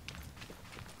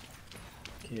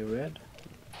 Okay, red.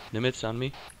 Nimitz on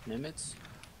me. Nimitz.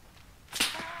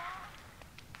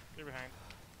 You're behind.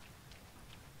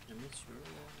 Nimitz, you're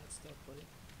that stuff, buddy.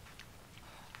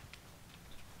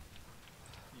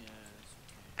 Yeah, that's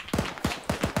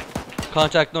okay.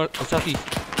 Contact north, southeast.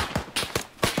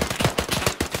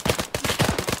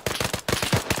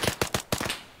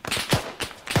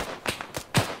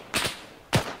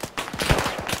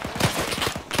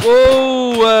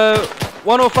 Whoa,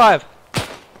 105.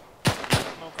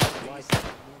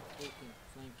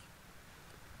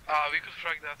 We could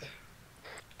frag that.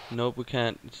 Nope, we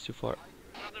can't. It's too far.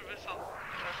 Another vessel.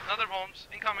 Another bombs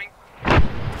incoming.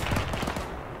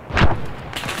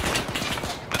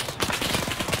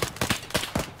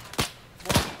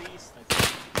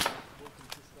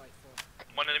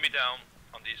 One enemy down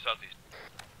on the southeast.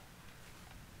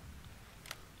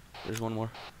 There's one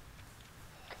more.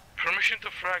 Permission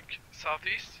to frag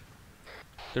southeast.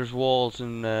 There's walls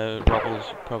and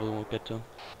rubbles. Probably won't get to them.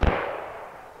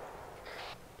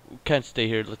 We can't stay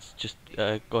here. Let's just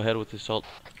go ahead with the assault.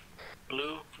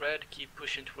 Blue, red, keep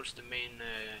pushing towards the main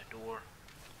door.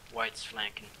 White's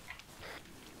flanking.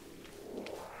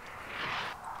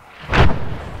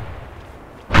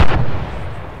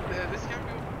 This can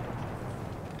be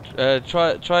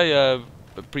open. Try a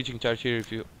breaching charge here if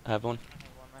you have one.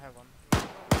 I have one.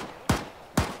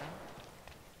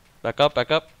 Back up,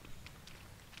 back up.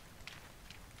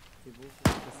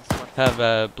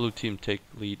 Have blue team take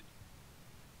lead.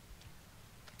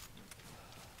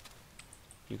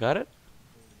 You got it?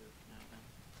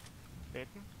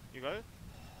 Dayton, you got it?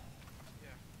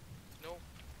 No.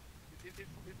 It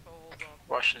holds on.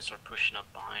 Russians are pushing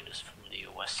up behind us from the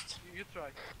west. You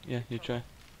try. Yeah, you try.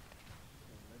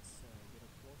 Let's get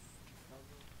up close. Cover.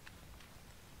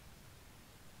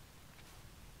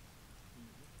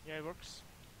 Yeah, it works.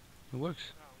 It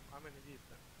works. I'm in the deep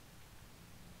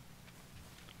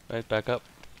then. Right, back up.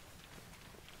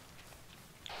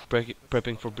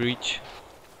 Prepping for breach.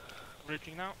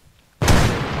 Breaching now.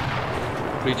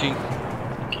 Breaching.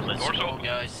 Okay, let's go,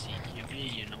 guys. CQB,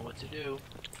 you know what to do.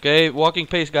 Okay, walking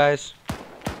pace, guys.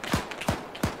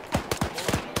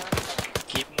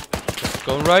 Keep moving.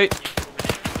 Going right.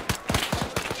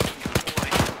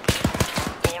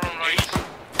 Four on right.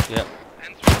 Yep.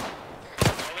 And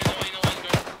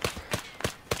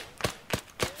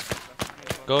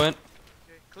Go in. okay,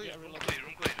 clear. Room clear,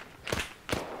 room clear.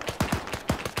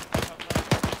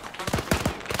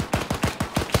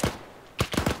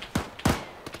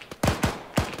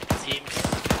 Teams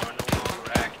are no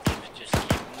longer active. Just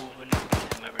keep moving,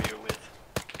 whomever you're with.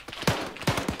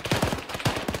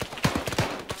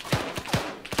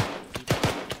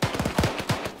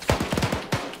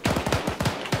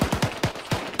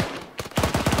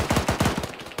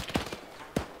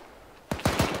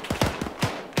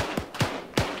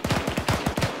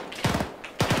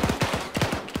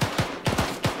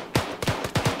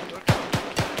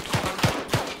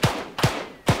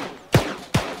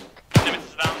 Nimitz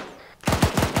is down.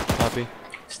 Copy.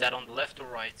 Is that on the left or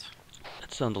right?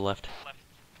 That's on the left. Left.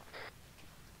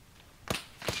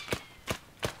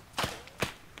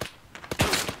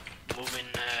 Moving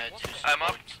to I'm up.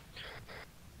 support.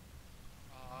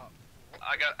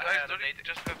 I Guys, had a don't it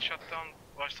just got shut down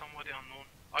by somebody unknown.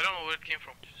 I don't know where it came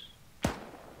from.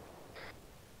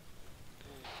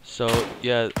 So,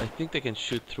 yeah, I think they can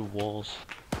shoot through walls.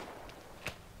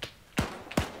 Okay.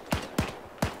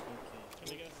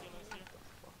 Can you guys see us here?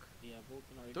 Yeah,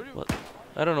 Vulcan, are you What?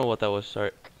 I don't know what that was,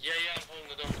 sorry. Yeah, I'm holding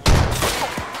the door.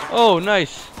 Oh,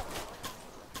 nice!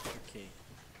 Okay.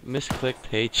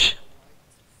 Misclicked H.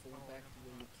 Fall back to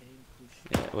where you came, push.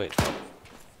 Yeah, wait.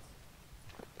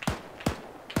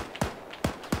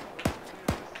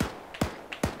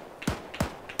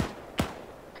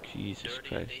 Jesus Dirty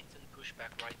Christ. Dayton, push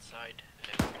back right side.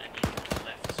 We're gonna need you to the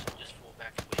left, so just fall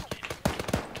back the way you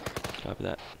came. Copy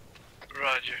that.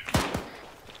 Roger.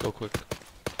 Let's go quick.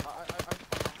 I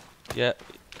Yeah,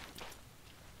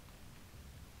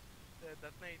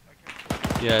 detonate. I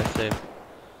can't. yeah, same.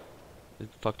 It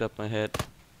fucked up my head.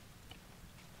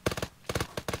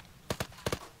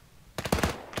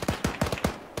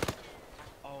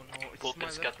 Oh no, it's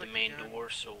Vulcan's my got the left main leg again. door,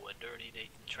 so Dirty Dayton,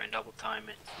 try and double time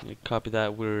it. Yeah, copy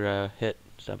that. We're hit.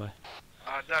 Stand by.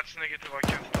 That's negative. I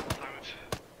can't double time it.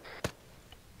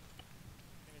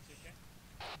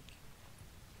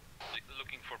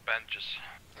 Looking for benches.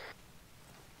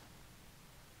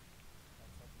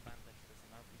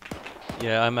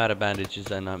 Yeah, I'm out of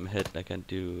bandages and I'm hit. I can't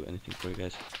do anything for you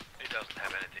guys. He doesn't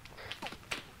have anything.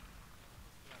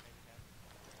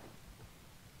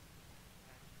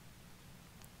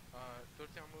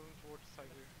 30, I'm moving towards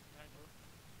Sabre.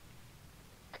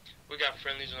 We got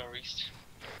friendlies on our east.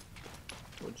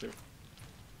 Roger.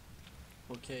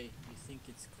 Okay, you think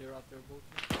it's clear out there,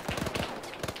 Vulcan?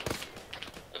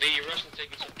 The Russians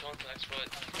taking some contacts, but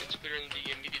it's clear in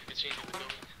the immediate vicinity of the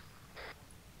building.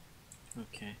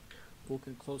 Okay.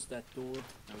 Vulcan, close that door,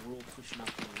 and we're all pushing out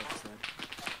on the left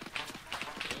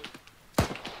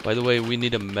side. By the way, we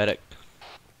need a medic.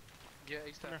 Yeah,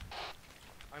 ASAP.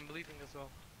 I'm bleeding as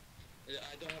well.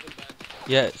 I don't have a badge.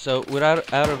 Yeah, so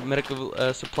without out of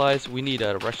medical supplies, we need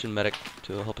a Russian medic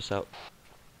to help us out.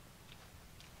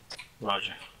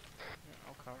 Roger.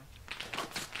 Yeah, okay.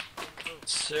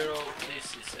 Zero,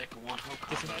 this is Echo 1,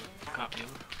 copy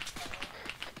over.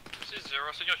 This is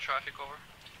Zero, send your traffic over.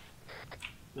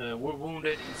 We're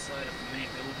wounded inside of the main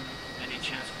building. Any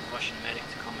chance for Russian medic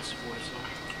to come and support us all?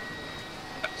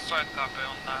 Side copy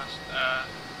on last.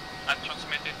 I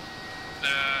transmitted.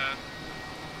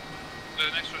 The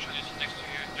next Russian is next to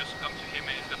you. Just come to him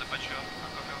and he's gonna patch you up.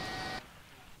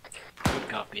 Good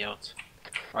copy out.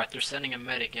 Alright, they're sending a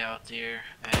medic out here.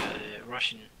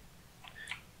 Russian.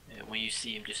 When you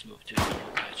see him, just move to him and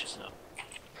he'll patch us up.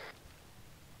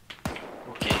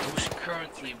 Okay, who's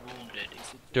currently wounded?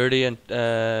 Is it Dirty and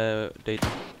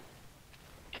Dayton.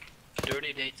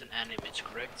 Dirty Dayton and Image,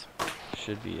 correct?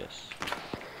 Should be, yes.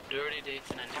 Dirty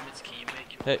Dayton and Image, can you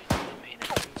make your Hey. way to the main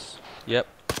entrance? Yep.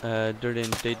 Dirty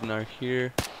and Dayton are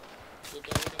here.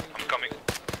 I'm coming.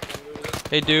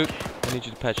 Hey dude, I need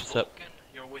you to patch this up. Vulcan,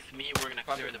 you're with me. We're gonna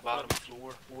clear the bottom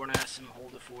floor. Warnassim,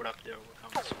 hold the fort up there. We're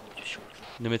coming to support you shortly.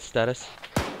 Limit status.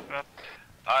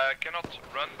 I cannot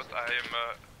run, but I am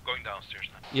going downstairs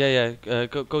now. Yeah,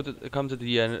 come to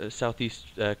the southeast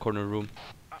corner room.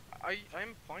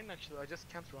 I'm fine actually. I just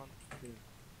can't run.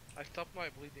 I stopped my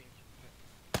bleeding.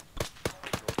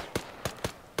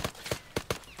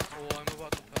 Oh, I'm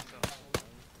about to pass out.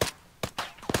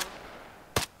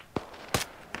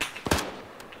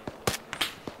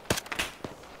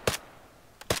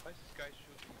 Why is this guy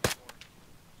shooting me for?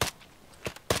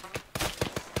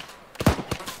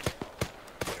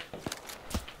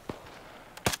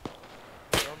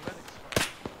 We're on medics.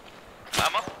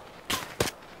 Arma?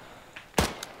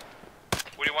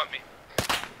 Where do you want me?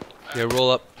 Yeah, roll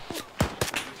up.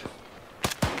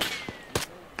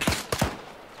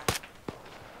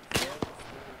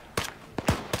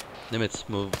 Limits,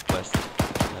 move west.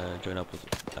 Join up with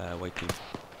white team.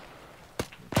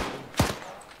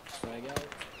 Frag out,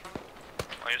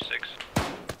 On your 6.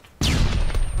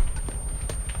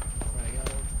 frag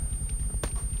out.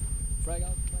 Frag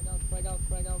out, frag out, frag out,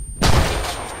 frag out.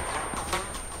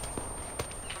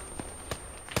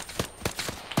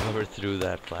 Whoever threw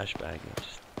that flashbang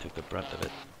just took the brunt of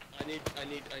it. I need a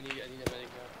medic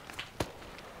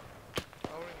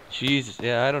now. Jesus,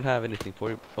 yeah, I don't have anything for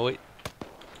you. Oh wait.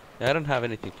 Yeah, I don't have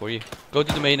anything for you. Go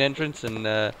to the main entrance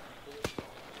and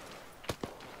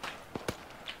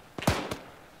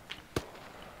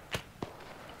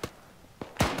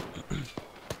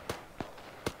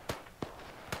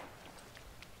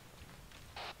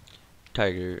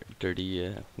Tiger,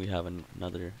 Dirty, we have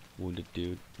another wounded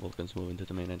dude. Vulcan's moving to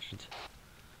the main entrance.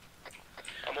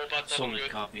 I'm about to Solid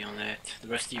copy on that. The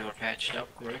rest of you are patched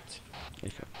up, correct?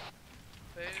 Okay.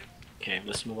 Okay,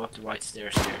 let's move up the right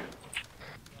stairs here.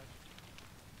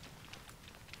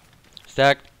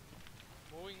 Stack.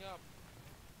 Moving up.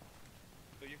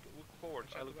 So you look forward,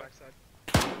 I look back. Backside.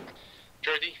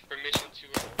 Dirty, permission to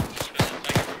permission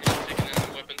taking in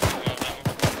the weapons ammo.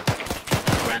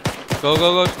 Grant.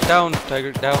 Go, down,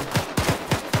 Tiger, down.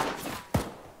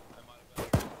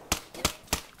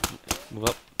 Move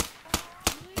up.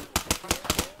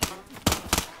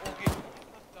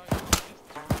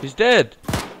 He's dead.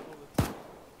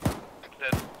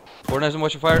 Dead. Fortnite,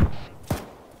 watch your fire.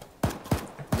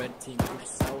 Red team push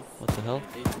south. south. What the hell?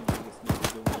 They can be with me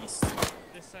to go east.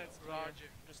 This side's Roger.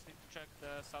 Just need to check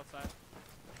the south side.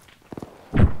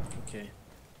 Okay.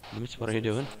 Limits, what are you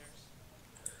doing?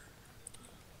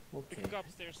 We Okay. can go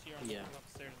upstairs here. Yeah. Go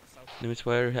upstairs on the south. Limits,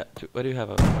 where do you have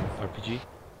a RPG? You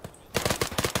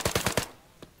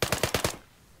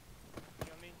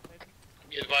know me, maybe?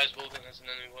 Be advised, Vulcan has an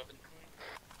enemy weapon.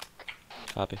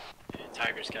 Copy.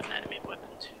 Tiger's got an enemy weapon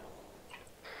too.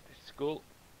 It's cool.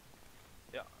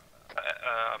 Yeah.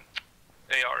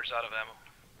 AR is out of ammo.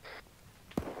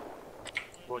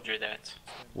 Roger that.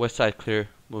 West side clear,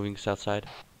 moving south side.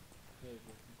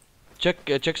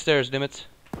 Check stairs, Limits.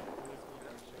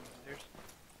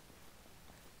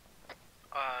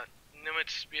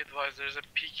 Nimitz, be advised, there's a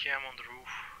PKM on the roof.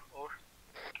 Over.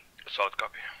 Solid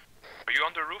copy. Are you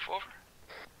on the roof, over?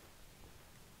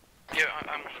 Yeah,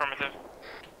 I'm affirmative.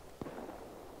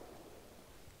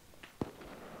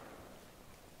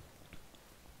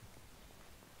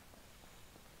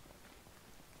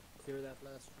 Clear that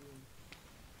last room.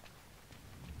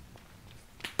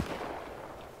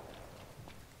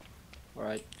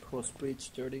 Alright, cross breach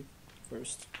 30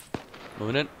 first.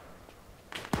 Moving in.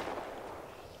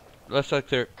 Left side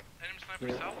clear. Enemy sniper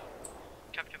Yeah. south.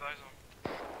 Can't get eyes on.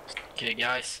 Okay,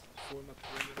 guys. Form a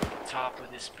perimeter. Top of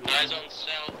this building. Eyes on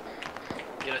south.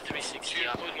 Get a 360 Shoot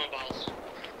up. food mobiles.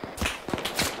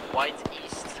 White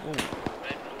east. Red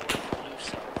north. Blue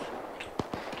south.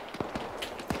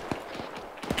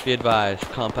 Be advised,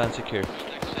 compound secure.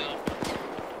 Contact south.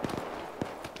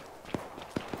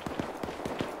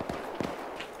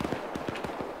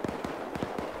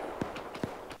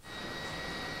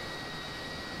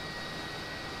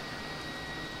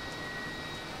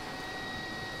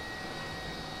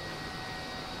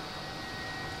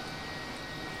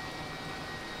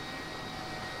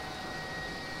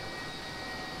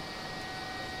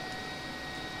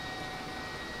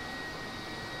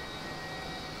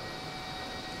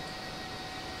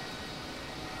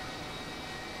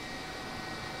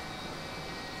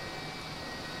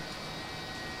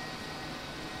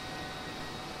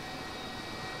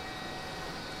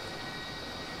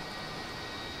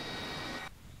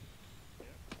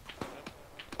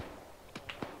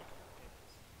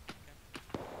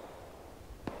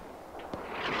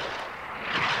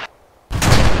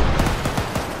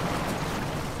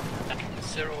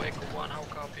 Zero Echo 1, how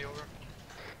copy over?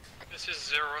 This is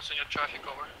Zeros in your traffic,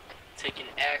 over. Taking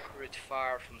accurate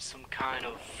fire from some kind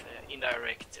of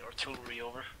indirect artillery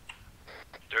over.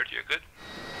 Dirty, you're good?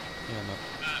 Yeah, I'm up.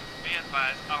 Be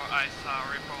advised, our eyes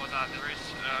report that there is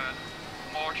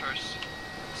mortars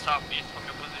southeast from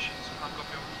your positions. How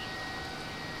copy, over?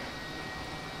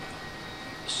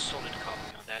 Solid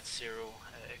copy on that. Zero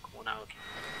Echo 1 out.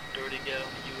 Dirty get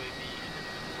on the UAV and the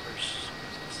mortars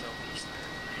to the southeast.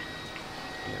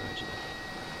 Yeah, roger that.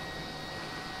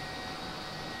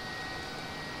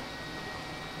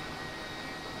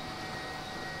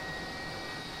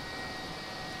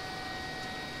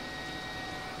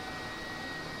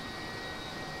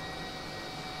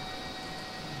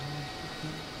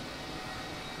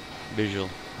 Visual.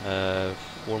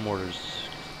 4 mortars.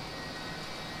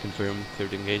 Confirm, clear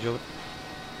to engage over.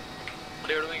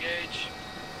 Clear to engage.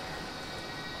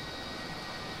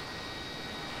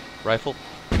 Rifle.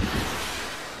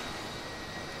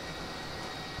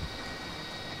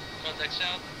 Contact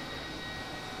south.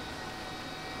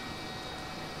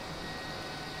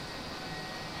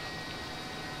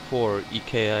 For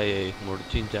EKIA, mortar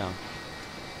team down.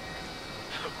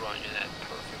 Roger that.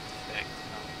 Perfect effect.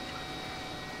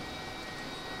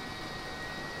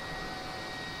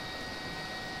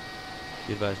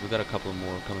 Be advised, we got a couple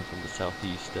more coming from the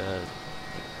southeast, like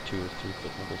 2 or 3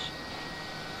 foot levels.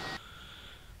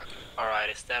 Alright,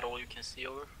 is that all you can see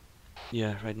over?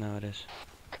 Yeah, right now it is.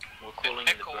 We're calling in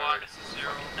the Echo 1, bird. this is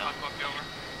Zero. No. How copy, over?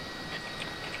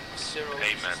 Zero,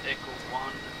 Hey, this man. is Echo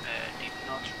 1. Did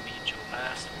not reach your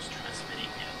last. Was transmitting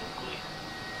locally.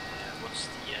 What's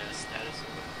the status of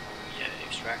it? Are we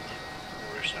extracted?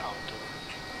 Orders are out over.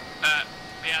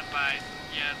 Be advised,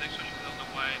 yeah, the extraction is on the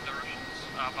way. The Russians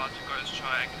are about to go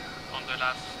strike on the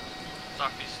last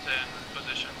southeastern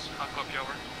positions. How copy,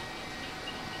 over?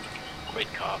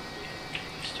 Great copy.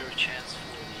 Is there a chance for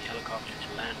the helicopter to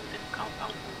land within the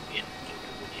compound? We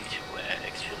need to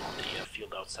exfil on the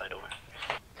field outside over.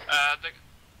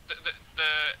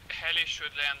 The heli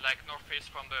should land like northeast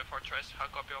from the fortress. How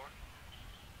copy, over?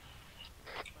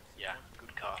 Yeah,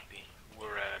 good copy.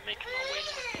 We're making our way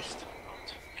northeast.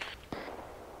 Out.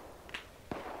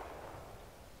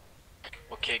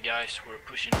 Okay guys, we're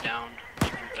pushing down.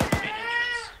 Regroup at the main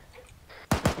entrance.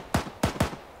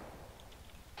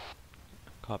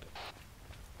 Copy.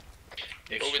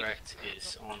 Extract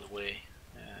is on the way.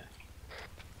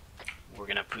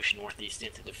 push northeast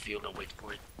into the field and wait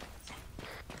for it.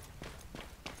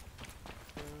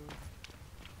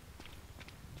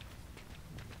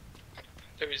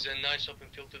 There is a nice open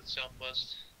field to the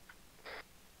southwest.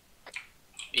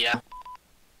 Yeah.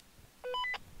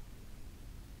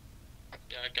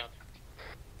 Yeah, I got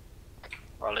it.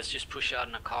 Alright, let's just push out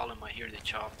in a column. I hear the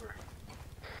chopper.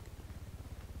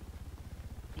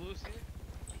 Blue's here?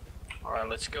 Alright,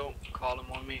 let's go.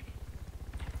 Column on me.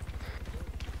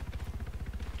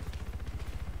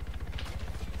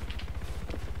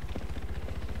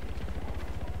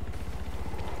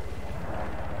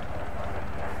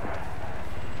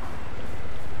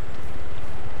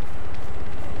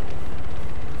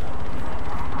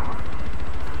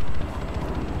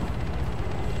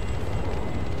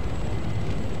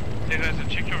 Hey guys,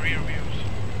 check your rear views.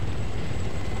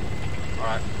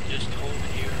 Alright, just hold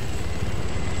here.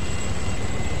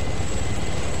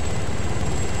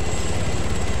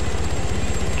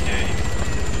 Okay,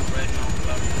 red mount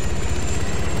up.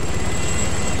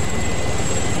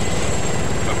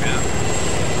 Copy that.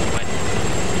 White.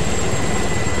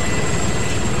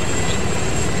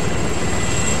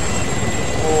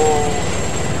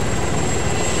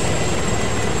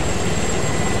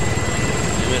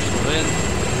 US will in.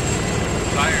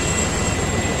 Fire.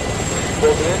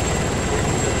 Moving in.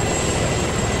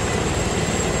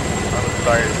 I'm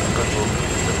tired. Good move.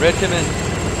 Red come in.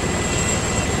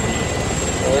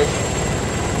 Alright.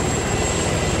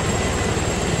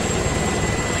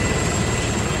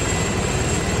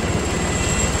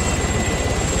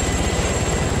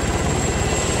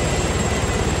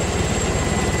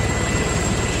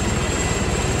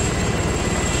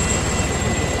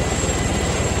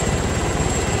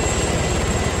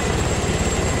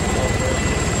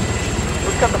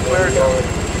 Who's got the flare gun?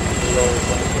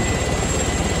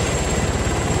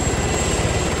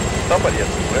 Somebody has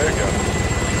the flare gun.